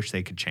or wish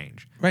they could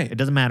change. Right. It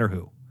doesn't matter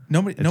who.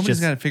 Nobody's just-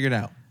 got it figured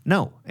out.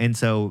 No. And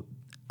so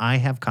I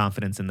have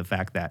confidence in the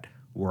fact that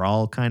we're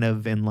all kind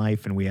of in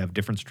life and we have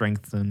different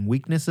strengths and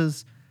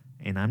weaknesses.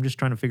 And I'm just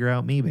trying to figure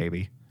out me,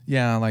 baby.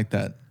 Yeah, I like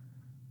that.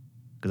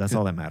 Because that's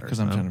all that matters. Because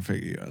I'm no? trying to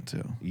figure you out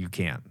too. You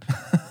can't.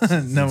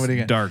 Nobody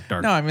can. dark.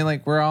 No, I mean,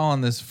 like, we're all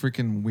on this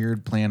freaking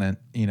weird planet,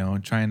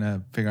 trying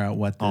to figure out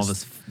what All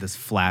this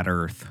flat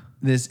Earth.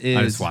 this is.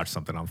 I just watched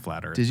something on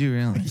flat Earth. Did you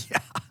really? Yeah,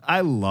 I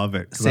love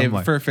it. 'cause Save I'm it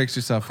like, for Fix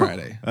Yourself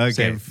Friday. okay,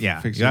 Save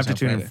yeah. Fix You have to Yourself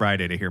tune in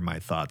Friday to hear my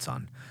thoughts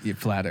on. Yeah,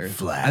 flat Earth.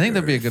 Flat I think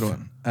that'd be a Earth. good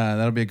one.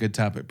 That'll be a good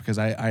topic because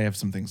I have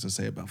some things to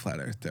say about flat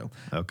Earth too.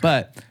 Okay.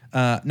 But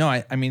no,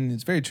 I mean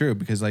it's very true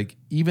because like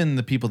even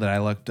the people that I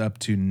looked up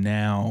to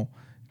now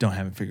don't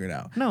have it figured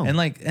out. No. And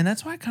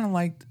that's why I kind of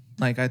liked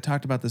like I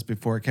talked about this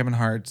before Kevin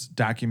Hart's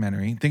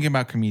documentary. Thinking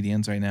about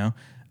comedians right now.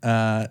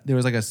 There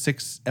was like a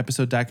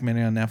 6-episode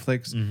documentary on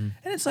Netflix, and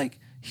it's like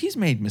he's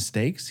made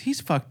mistakes.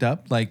 He's fucked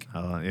up. Like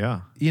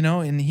Yeah.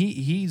 and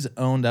he's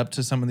owned up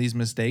to some of these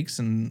mistakes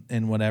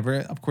and whatever.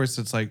 Of course,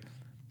 it's like,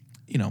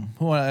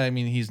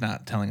 he's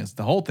not telling us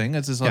the whole thing.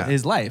 It's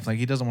his life. Like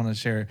he doesn't want to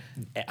share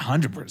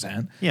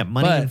 100%. Yeah,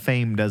 money But- and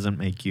fame doesn't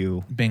make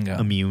you Bingo.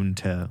 immune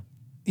to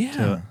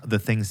the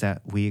things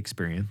that we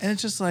experience. And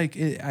it's just like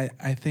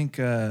I think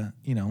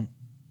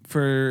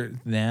for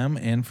them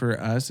and for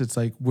us, it's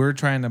like we're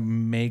trying to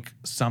make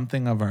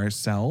something of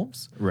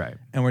ourselves, Right.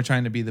 And we're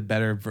trying to be the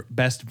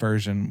best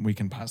version we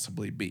can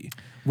possibly be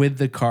with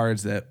the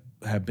cards that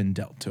have been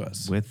dealt to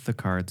us. With the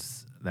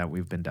cards that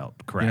we've been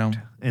dealt, correct. know?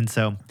 And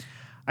so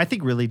I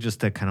think really just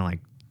to kind of like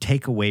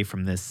take away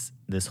from this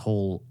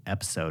whole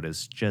episode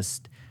is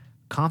just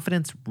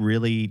confidence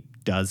really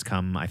does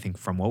come, I think,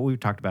 from what we've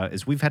talked about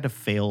is we've had to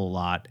fail a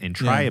lot and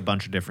try Yeah. a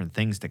bunch of different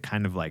things to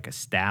kind of like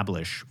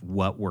establish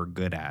what we're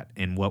good at.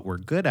 And what we're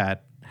good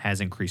at has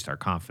increased our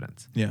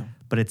confidence. Yeah.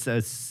 But it's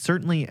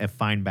certainly a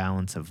fine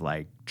balance of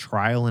like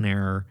trial and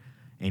error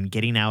and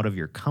getting out of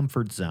your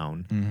comfort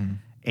zone. Mm-hmm.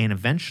 And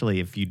eventually,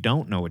 if you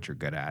don't know what you're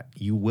good at,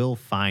 you will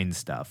find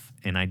stuff.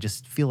 And I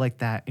just feel like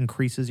that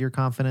increases your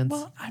confidence.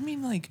 Well, I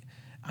mean, like,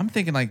 I'm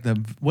thinking like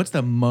what's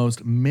the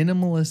most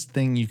minimalist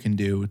thing you can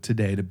do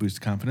today to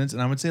boost confidence?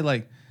 And I would say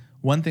like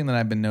one thing that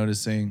I've been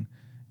noticing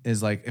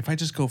is like if I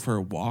just go for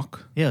a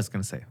walk. Yeah, I was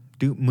gonna say,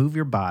 move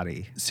your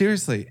body.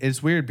 Seriously,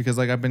 it's weird because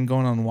like I've been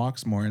going on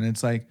walks more, and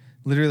it's like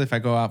literally if I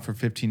go out for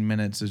 15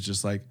 minutes, it's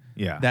just like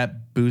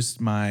that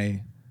boosts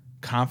my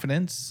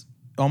confidence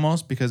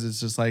almost because it's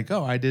just like,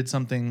 oh, I did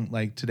something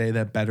like today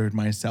that bettered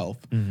myself.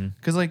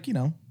 Because like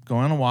going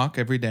on a walk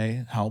every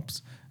day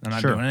helps. And I'm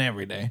not Sure. doing it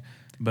every day.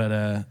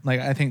 But like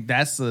I think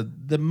that's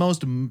the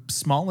most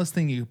smallest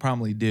thing you could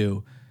probably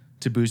do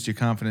to boost your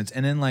confidence.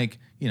 And then like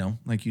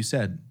like you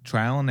said,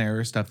 trial and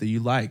error stuff that you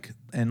like,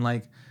 and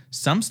like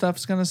some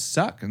stuff's gonna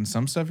suck and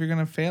some stuff you're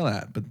gonna fail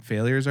at, but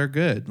failures are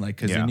good. Like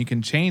because then you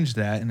can change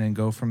that and then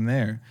go from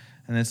there.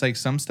 And it's like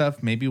some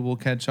stuff maybe will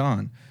catch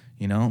on.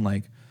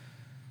 Like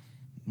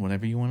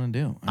whatever you want to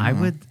do.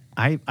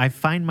 I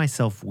find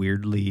myself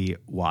weirdly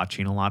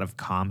watching a lot of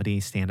comedy,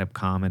 stand-up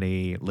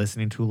comedy,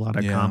 listening to a lot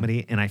of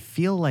comedy, and I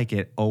feel like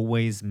it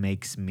always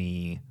makes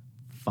me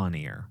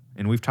funnier.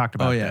 And we've talked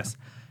about this.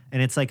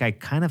 And it's like I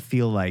kind of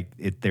feel like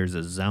there's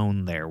a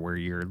zone there where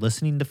you're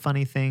listening to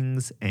funny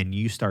things and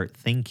you start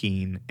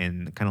thinking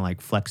and kind of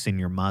like flexing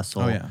your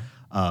muscle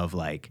of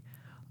like,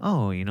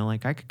 oh,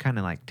 like I could kind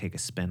of like take a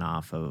spin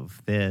off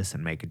of this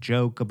and make a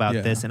joke about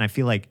this. And I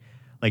feel like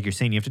you're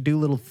saying, you have to do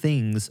little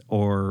things,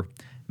 or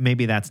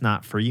maybe that's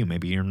not for you.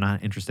 Maybe you're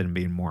not interested in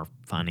being more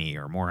funny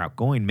or more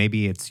outgoing.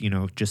 Maybe it's,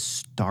 just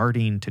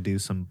starting to do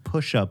some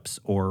push-ups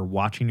or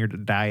watching your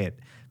diet.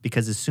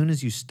 Because as soon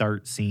as you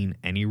start seeing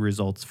any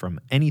results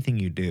from anything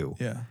you do,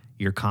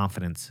 your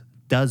confidence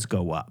does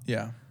go up.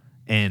 Yeah.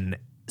 And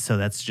so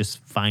that's just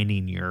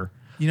finding your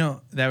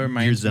that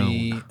reminds zone.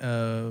 me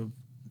of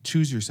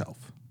Choose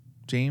Yourself.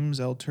 James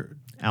Altucher.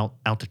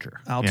 Altucher.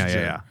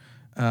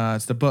 Yeah.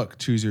 It's the book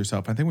Choose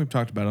Yourself. I think we've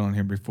talked about it on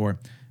here before.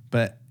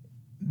 but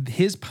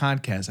his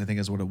podcast, I think,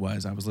 is what it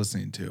was. I was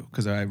listening to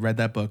because I read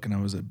that book and I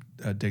was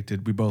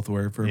addicted. We both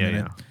were for a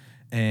minute,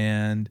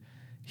 and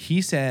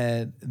he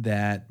said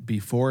that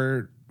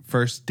before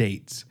first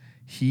dates,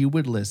 he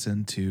would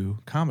listen to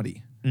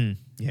comedy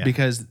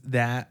because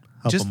that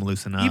help just him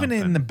loosen up, even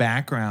in the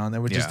background,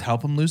 that would just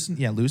help him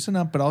loosen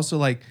up, but also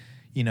like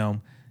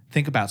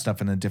think about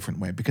stuff in a different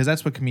way because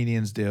that's what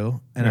comedians do.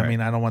 And I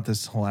mean, I don't want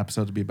this whole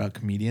episode to be about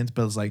comedians,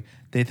 but it's like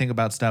they think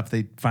about stuff,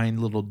 they find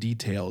little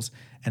details,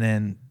 and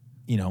then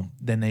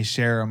then they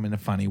share them in a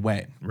funny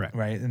way,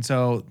 right? And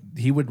so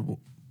he would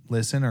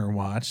listen or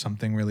watch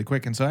something really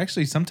quick. And so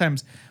actually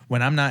sometimes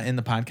when I'm not in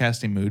the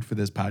podcasting mood for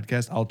this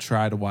podcast, I'll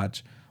try to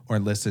watch or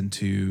listen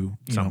to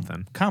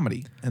something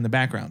comedy in the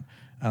background.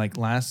 Like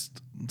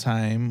last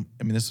time,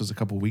 I mean, this was a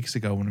couple weeks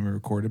ago when we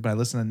recorded, but I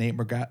listened to Nate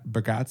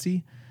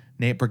Bargatze.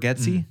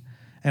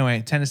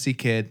 Anyway, Tennessee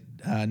kid,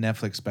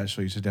 Netflix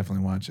special. You should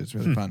definitely watch it. It's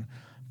really fun.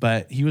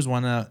 But he was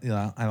one of,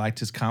 I liked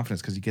his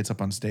confidence because he gets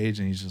up on stage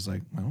and he's just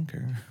like, I don't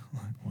care.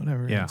 Like,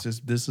 whatever. Yeah. It's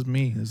just, this is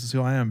me. This is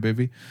who I am,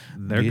 baby.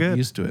 They're Get good.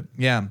 used to it.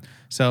 Yeah.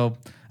 So,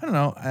 I don't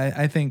know.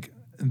 I think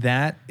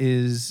that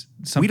is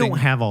something. We don't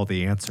have all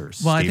the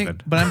answers, Well, Steven. I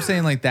think, but I'm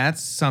saying like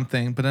that's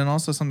something, but then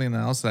also something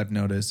else that I've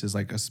noticed is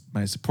like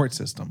my support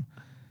system.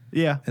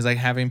 Yeah. Is like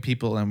having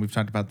people, and we've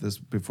talked about this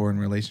before in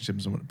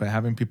relationships, but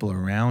having people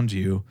around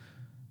you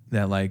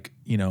that like,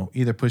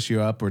 either push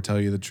you up or tell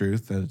you the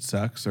truth that it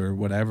sucks or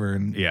whatever,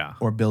 and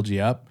or build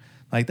you up.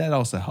 Like that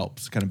also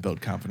helps kind of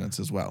build confidence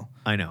as well.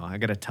 I know. I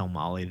got to tell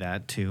Molly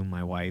that too.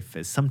 My wife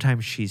is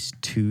sometimes she's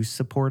too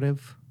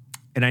supportive.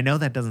 And I know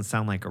that doesn't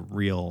sound like a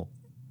real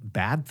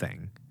bad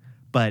thing,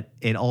 but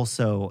it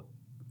also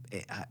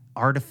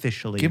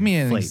artificially Give me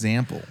an inflates.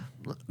 example.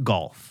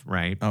 Golf,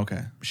 right?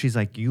 Okay. She's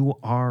like, you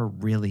are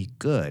really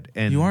good.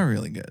 And You are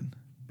really good.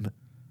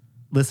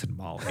 listen,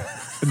 Molly.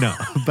 No,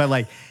 but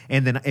like,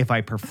 and then if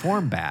I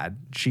perform bad,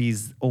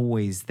 she's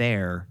always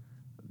there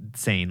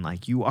saying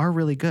like, you are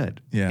really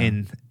good. Yeah.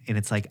 And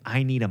it's like,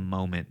 I need a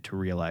moment to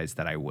realize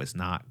that I was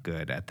not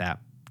good at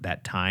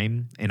that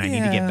time. And I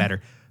need to get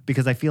better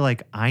because I feel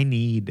like I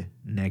need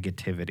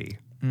negativity.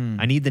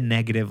 I need the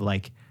negative,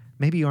 like,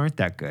 maybe you aren't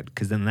that good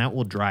because then that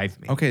will drive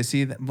me. Okay.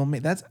 See, that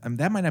might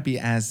not be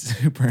as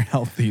super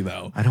healthy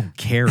though. I don't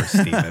care,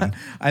 Steven.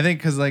 I think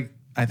because like,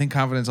 I think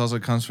confidence also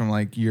comes from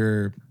like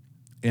your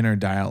inner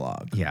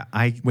dialogue. Yeah.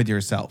 With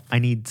yourself. I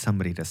need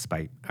somebody to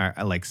spite.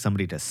 Like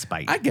somebody to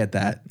spite. I get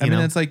that. I mean,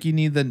 it's like you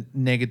need the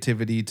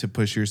negativity to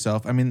push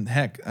yourself. I mean,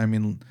 heck,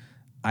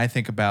 I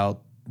think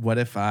about what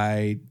if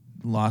I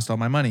lost all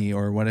my money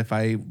or what if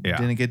I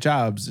didn't get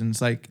jobs? And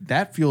it's like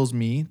that fuels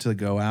me to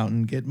go out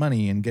and get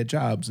money and get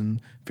jobs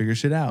and figure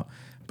shit out.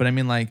 But I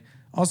mean, like,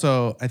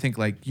 also, I think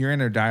like your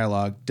inner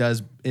dialogue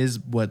is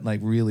what like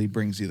really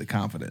brings you the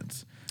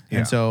confidence. Yeah.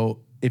 And so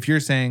if you're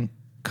saying,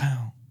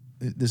 Kyle,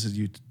 this is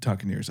you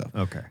talking to yourself.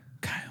 Okay.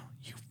 Kyle,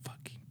 you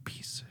fucking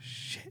piece of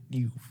shit.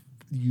 You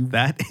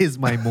That is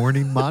my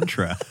morning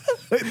mantra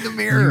in the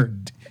mirror.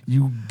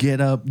 You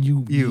get up.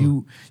 You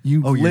Oh,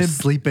 you're limp,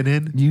 sleeping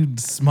in? You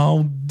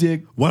small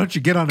dick. Why don't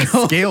you get on a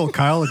scale,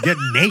 Kyle, and get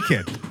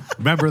naked?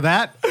 Remember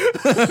that?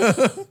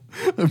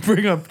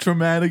 Bring up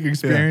traumatic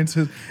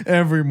experiences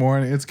every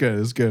morning. It's good.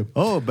 It's good.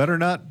 Oh, better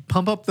not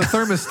pump up the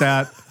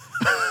thermostat.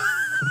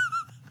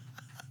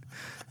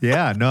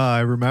 Yeah, no, I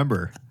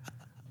remember.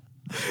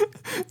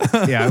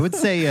 Yeah, I would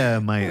say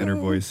my inner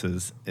voice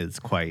is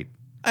quite.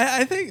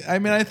 I think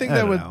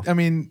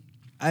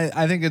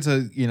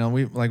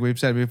it's we've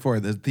said before,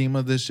 the theme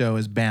of this show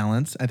is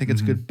balance. I think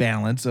it's good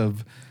balance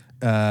of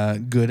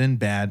good and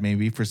bad,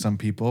 maybe for some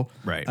people.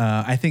 Right.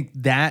 I think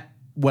that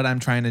what I'm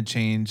trying to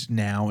change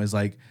now is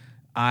like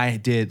I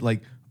did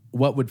like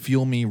what would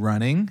fuel me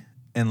running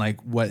and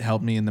like what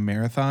helped me in the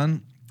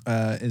marathon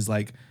is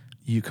like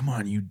you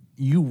fatty.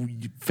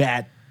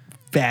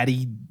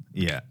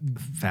 Yeah,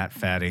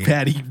 fatty.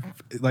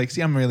 Like,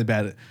 see, I'm really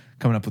bad at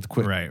coming up with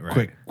quick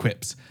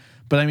quips.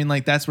 But I mean,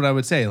 like, that's what I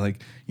would say.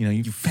 Like,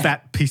 you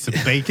fat piece of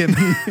bacon.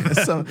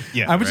 So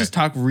I would just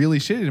talk really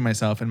shitty to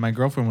myself. And my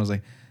girlfriend was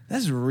like,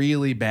 that's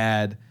really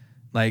bad,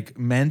 like,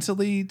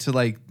 mentally to,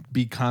 like,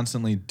 be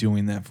constantly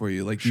doing that for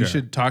you. Like, you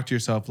should talk to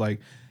yourself like,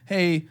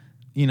 hey,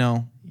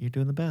 you're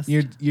doing the best.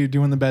 You're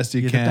doing the best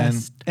you can. The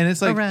best and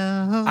it's like,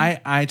 around.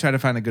 I try to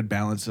find a good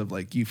balance of,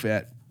 like, you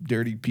fat,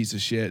 dirty piece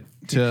of shit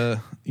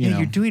to,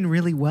 you're doing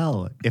really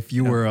well. If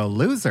you were a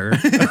loser,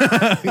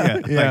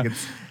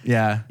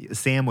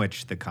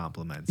 sandwich the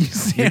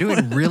compliments. You're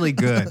doing really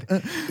good.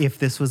 If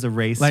this was a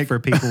race for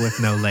people with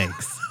no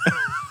legs.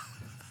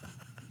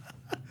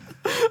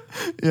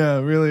 Yeah,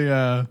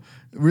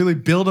 really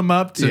build them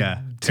up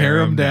to tear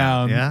them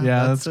down. Yeah,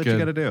 that's what you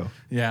got to do.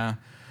 Yeah.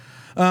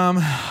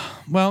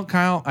 Well,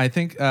 Kyle, I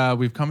think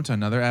we've come to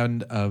another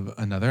end of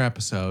another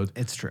episode.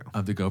 It's true.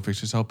 Of the Go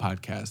Fix Yourself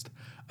podcast.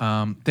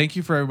 Thank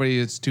you for everybody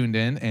that's tuned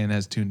in and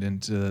has tuned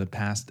into the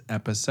past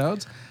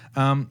episodes.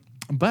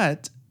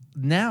 But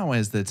now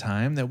is the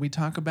time that we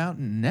talk about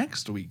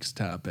next week's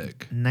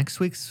topic. Next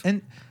week's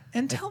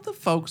and tell the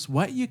folks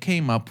what you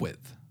came up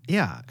with.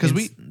 Yeah, 'Cause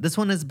this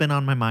one has been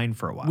on my mind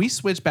for a while. We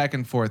switch back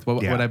and forth.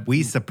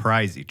 We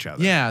surprise each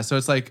other. Yeah, so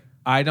it's like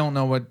I don't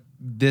know what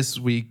this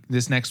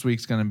next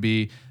week's going to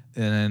be,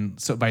 and then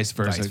so vice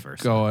versa.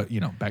 Go,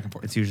 back and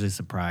forth. It's usually a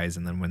surprise,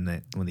 and then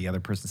when the other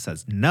person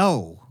says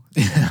no,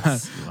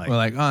 we're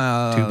like,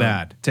 too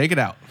bad. Take it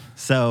out.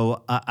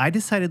 So I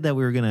decided that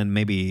we were gonna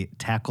maybe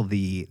tackle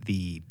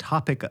the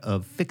topic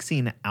of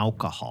fixing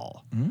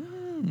alcohol.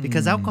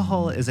 Because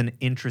alcohol is an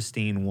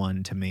interesting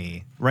one to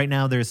me. Right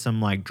now, there's some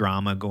like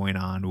drama going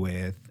on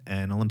with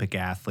an Olympic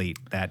athlete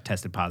that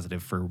tested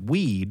positive for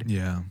weed,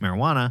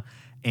 marijuana,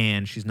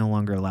 and she's no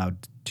longer allowed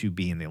to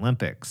be in the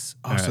Olympics.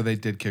 Oh, so they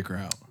did kick her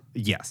out.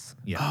 Yes.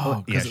 Yeah.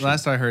 Oh, because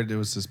last I heard it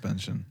was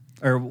suspension.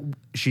 Or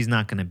she's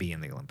not going to be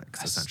in the Olympics,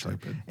 That's essentially.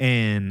 stupid.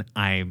 And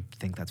I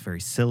think that's very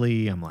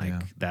silly. I'm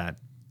like that,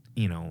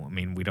 I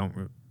mean,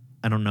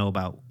 I don't know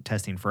about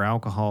testing for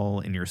alcohol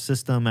in your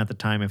system at the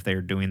time if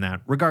they're doing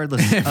that,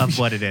 regardless of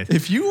what it is.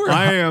 If you were,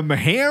 I am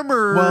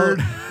hammered.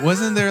 Well,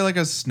 wasn't there like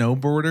a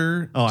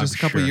snowboarder just a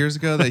couple sure. years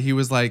ago that he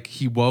was like,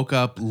 he woke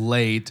up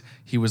late.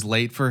 He was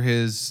late for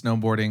his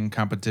snowboarding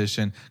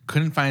competition,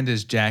 couldn't find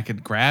his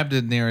jacket, grabbed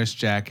the nearest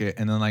jacket,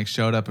 and then like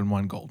showed up and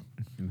won gold.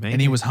 Maybe.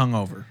 And he was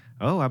hungover.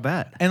 Oh, I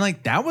bet. And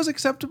like that was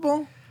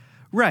acceptable?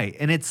 Right.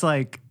 And it's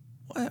like,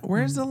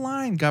 where's the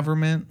line,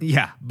 government?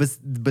 yeah,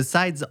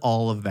 besides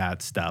all of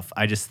that stuff,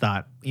 I just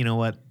thought, you know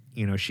what?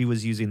 She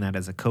was using that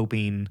as a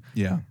coping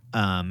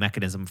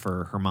mechanism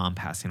for her mom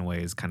passing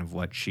away is kind of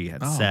what she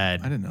had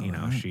said. I didn't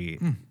know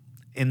that.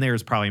 And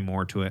there's probably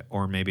more to it,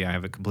 or maybe I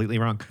have it completely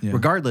wrong. Yeah.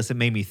 Regardless, it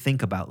made me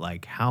think about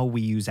like how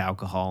we use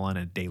alcohol on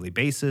a daily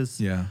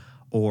basis,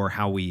 or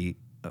how we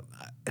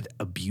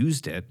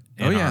abused it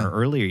in our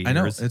earlier years. I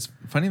know. It's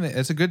funny that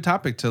it's a good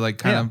topic to like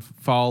kind of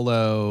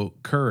follow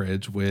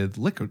courage with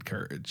liquid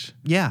courage.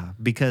 Yeah,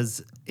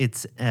 because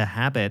it's a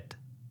habit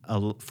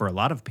for a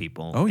lot of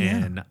people. Oh, yeah.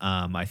 And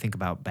I think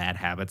about bad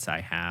habits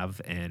I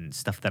have and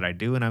stuff that I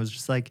do, and I was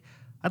just like,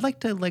 I'd like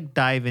to like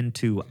dive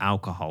into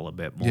alcohol a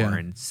bit more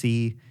and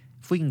see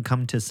if we can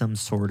come to some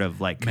sort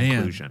of like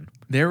conclusion.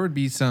 There would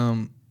be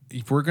some,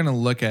 if we're going to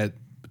look at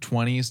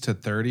 20s to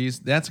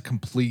 30s, that's a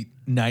complete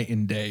night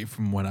and day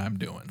from what I'm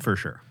doing. For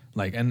sure.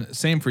 Like, and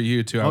same for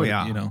you too.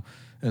 Yeah.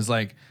 It's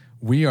like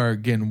we are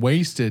getting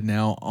wasted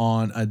now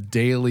on a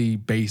daily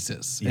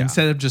basis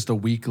instead of just a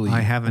weekly. I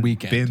haven't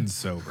weekend. been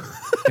sober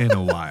in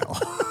a while.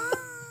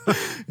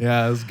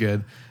 Yeah, that's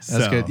good.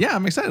 That's good. Yeah,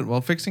 I'm excited.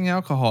 Well, fixing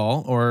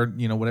alcohol or,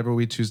 whatever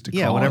we choose to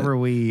call it. Whatever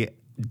we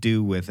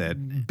do with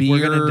it, Beer, we're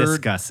going to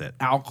discuss it.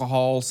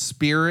 Alcohol,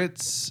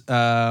 spirits,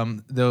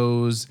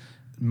 those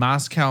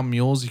Moscow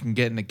mules you can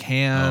get in a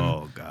can.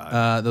 Oh,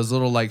 God. Those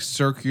little like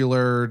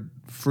circular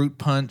fruit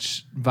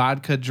punch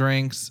vodka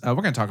drinks. We're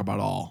going to talk about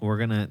all. We're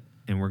going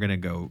to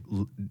go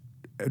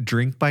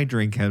drink by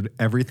drink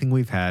everything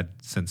we've had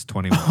since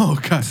 21. Oh,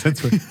 God.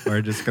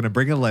 We're just going to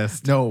bring a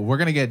list. No, we're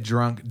going to get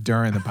drunk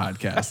during the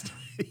podcast.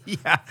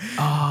 Yeah.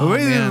 Oh,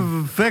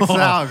 man. Fix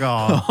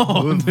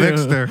alcohol. We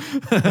fixed her.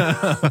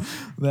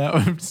 That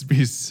would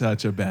be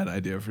such a bad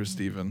idea for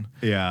Steven.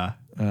 Yeah.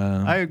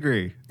 I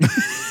agree.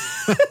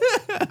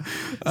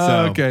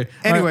 Okay.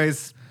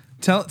 Anyways.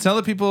 Tell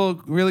the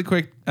people really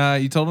quick.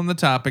 You told them the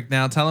topic.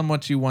 Now tell them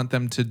what you want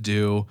them to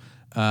do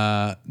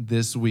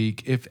this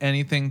week, if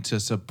anything, to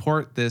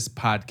support this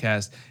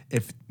podcast.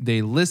 If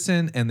they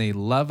listen and they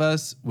love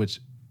us, which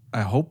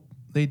I hope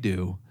they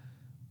do,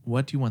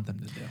 what do you want them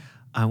to do?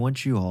 I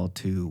want you all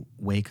to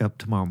wake up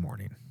tomorrow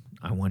morning.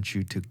 I want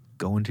you to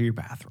go into your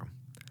bathroom.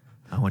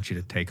 I want you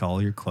to take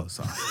all your clothes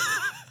off.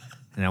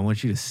 And I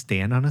want you to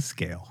stand on a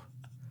scale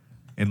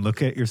and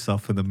look at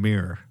yourself in the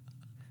mirror.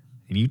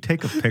 And you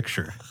take a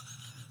picture.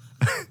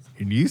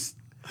 And you,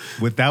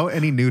 without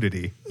any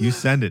nudity, you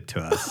send it to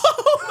us.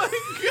 Oh my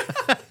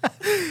God.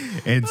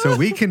 And so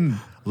we can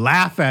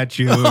laugh at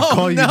you and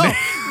call you names.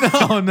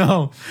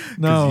 No.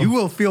 Because you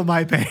will feel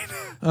my pain.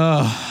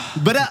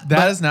 But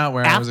that is not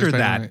where I was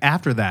expecting it.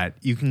 After that,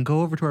 you can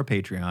go over to our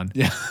Patreon.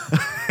 Yeah.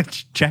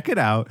 Check it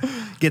out.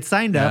 Get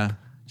signed up.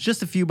 It's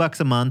just a few bucks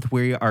a month.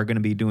 We are going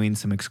to be doing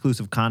some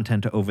exclusive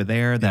content over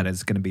there that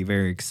is going to be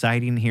very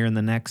exciting here in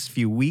the next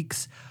few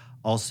weeks.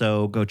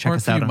 Also, go check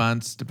us out. Or a few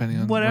months, depending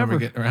on whatever when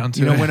we get around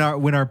to it.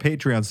 When our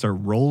Patreons start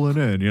rolling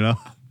in,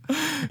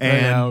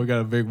 And we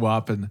got a big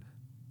whopping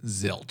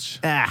zilch.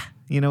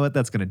 You know what?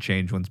 That's going to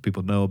change once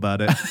people know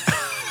about it.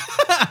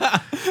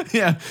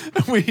 Yeah,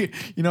 what we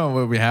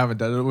haven't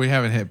done? We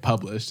haven't hit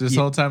publish. This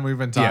whole time we've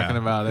been talking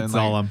about it. It's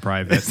all on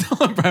private. It's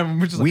all on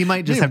private. We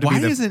might just have to be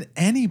why isn't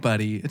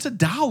anybody? It's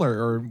 $1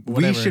 or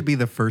whatever. We should be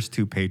the first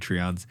 2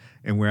 Patreons,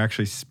 and we're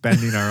actually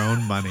spending our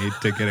own money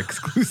to get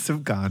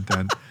exclusive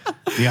content.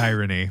 The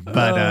irony.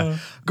 But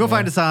go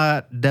find us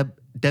at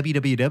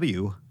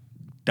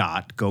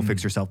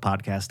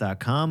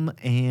www.gofixyourselfpodcast.com.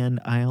 And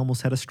I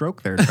almost had a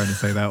stroke there trying to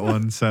say that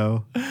one.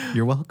 So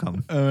you're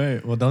welcome. All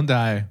right. Well, don't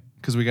die,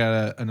 because we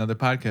got another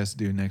podcast to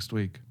do next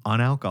week. On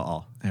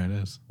alcohol. There it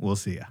is. We'll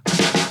see ya.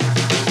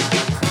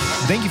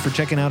 Thank you for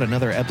checking out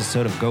another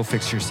episode of Go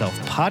Fix Yourself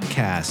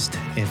podcast.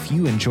 If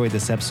you enjoyed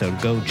this episode,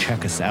 go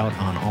check us out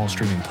on all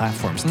streaming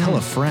platforms. Tell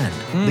a friend,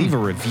 leave a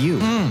review.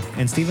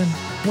 And Steven,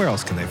 where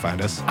else can they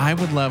find us? I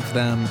would love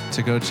them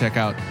to go check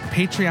out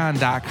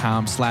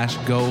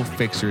patreon.com/Go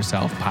Fix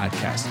Yourself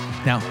podcast.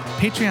 Now,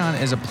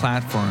 Patreon is a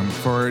platform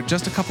for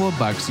just a couple of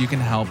bucks you can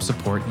help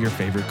support your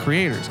favorite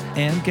creators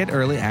and get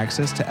early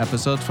access to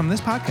episodes from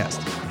this podcast.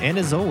 And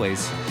as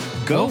always,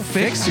 Go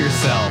fix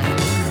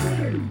yourself.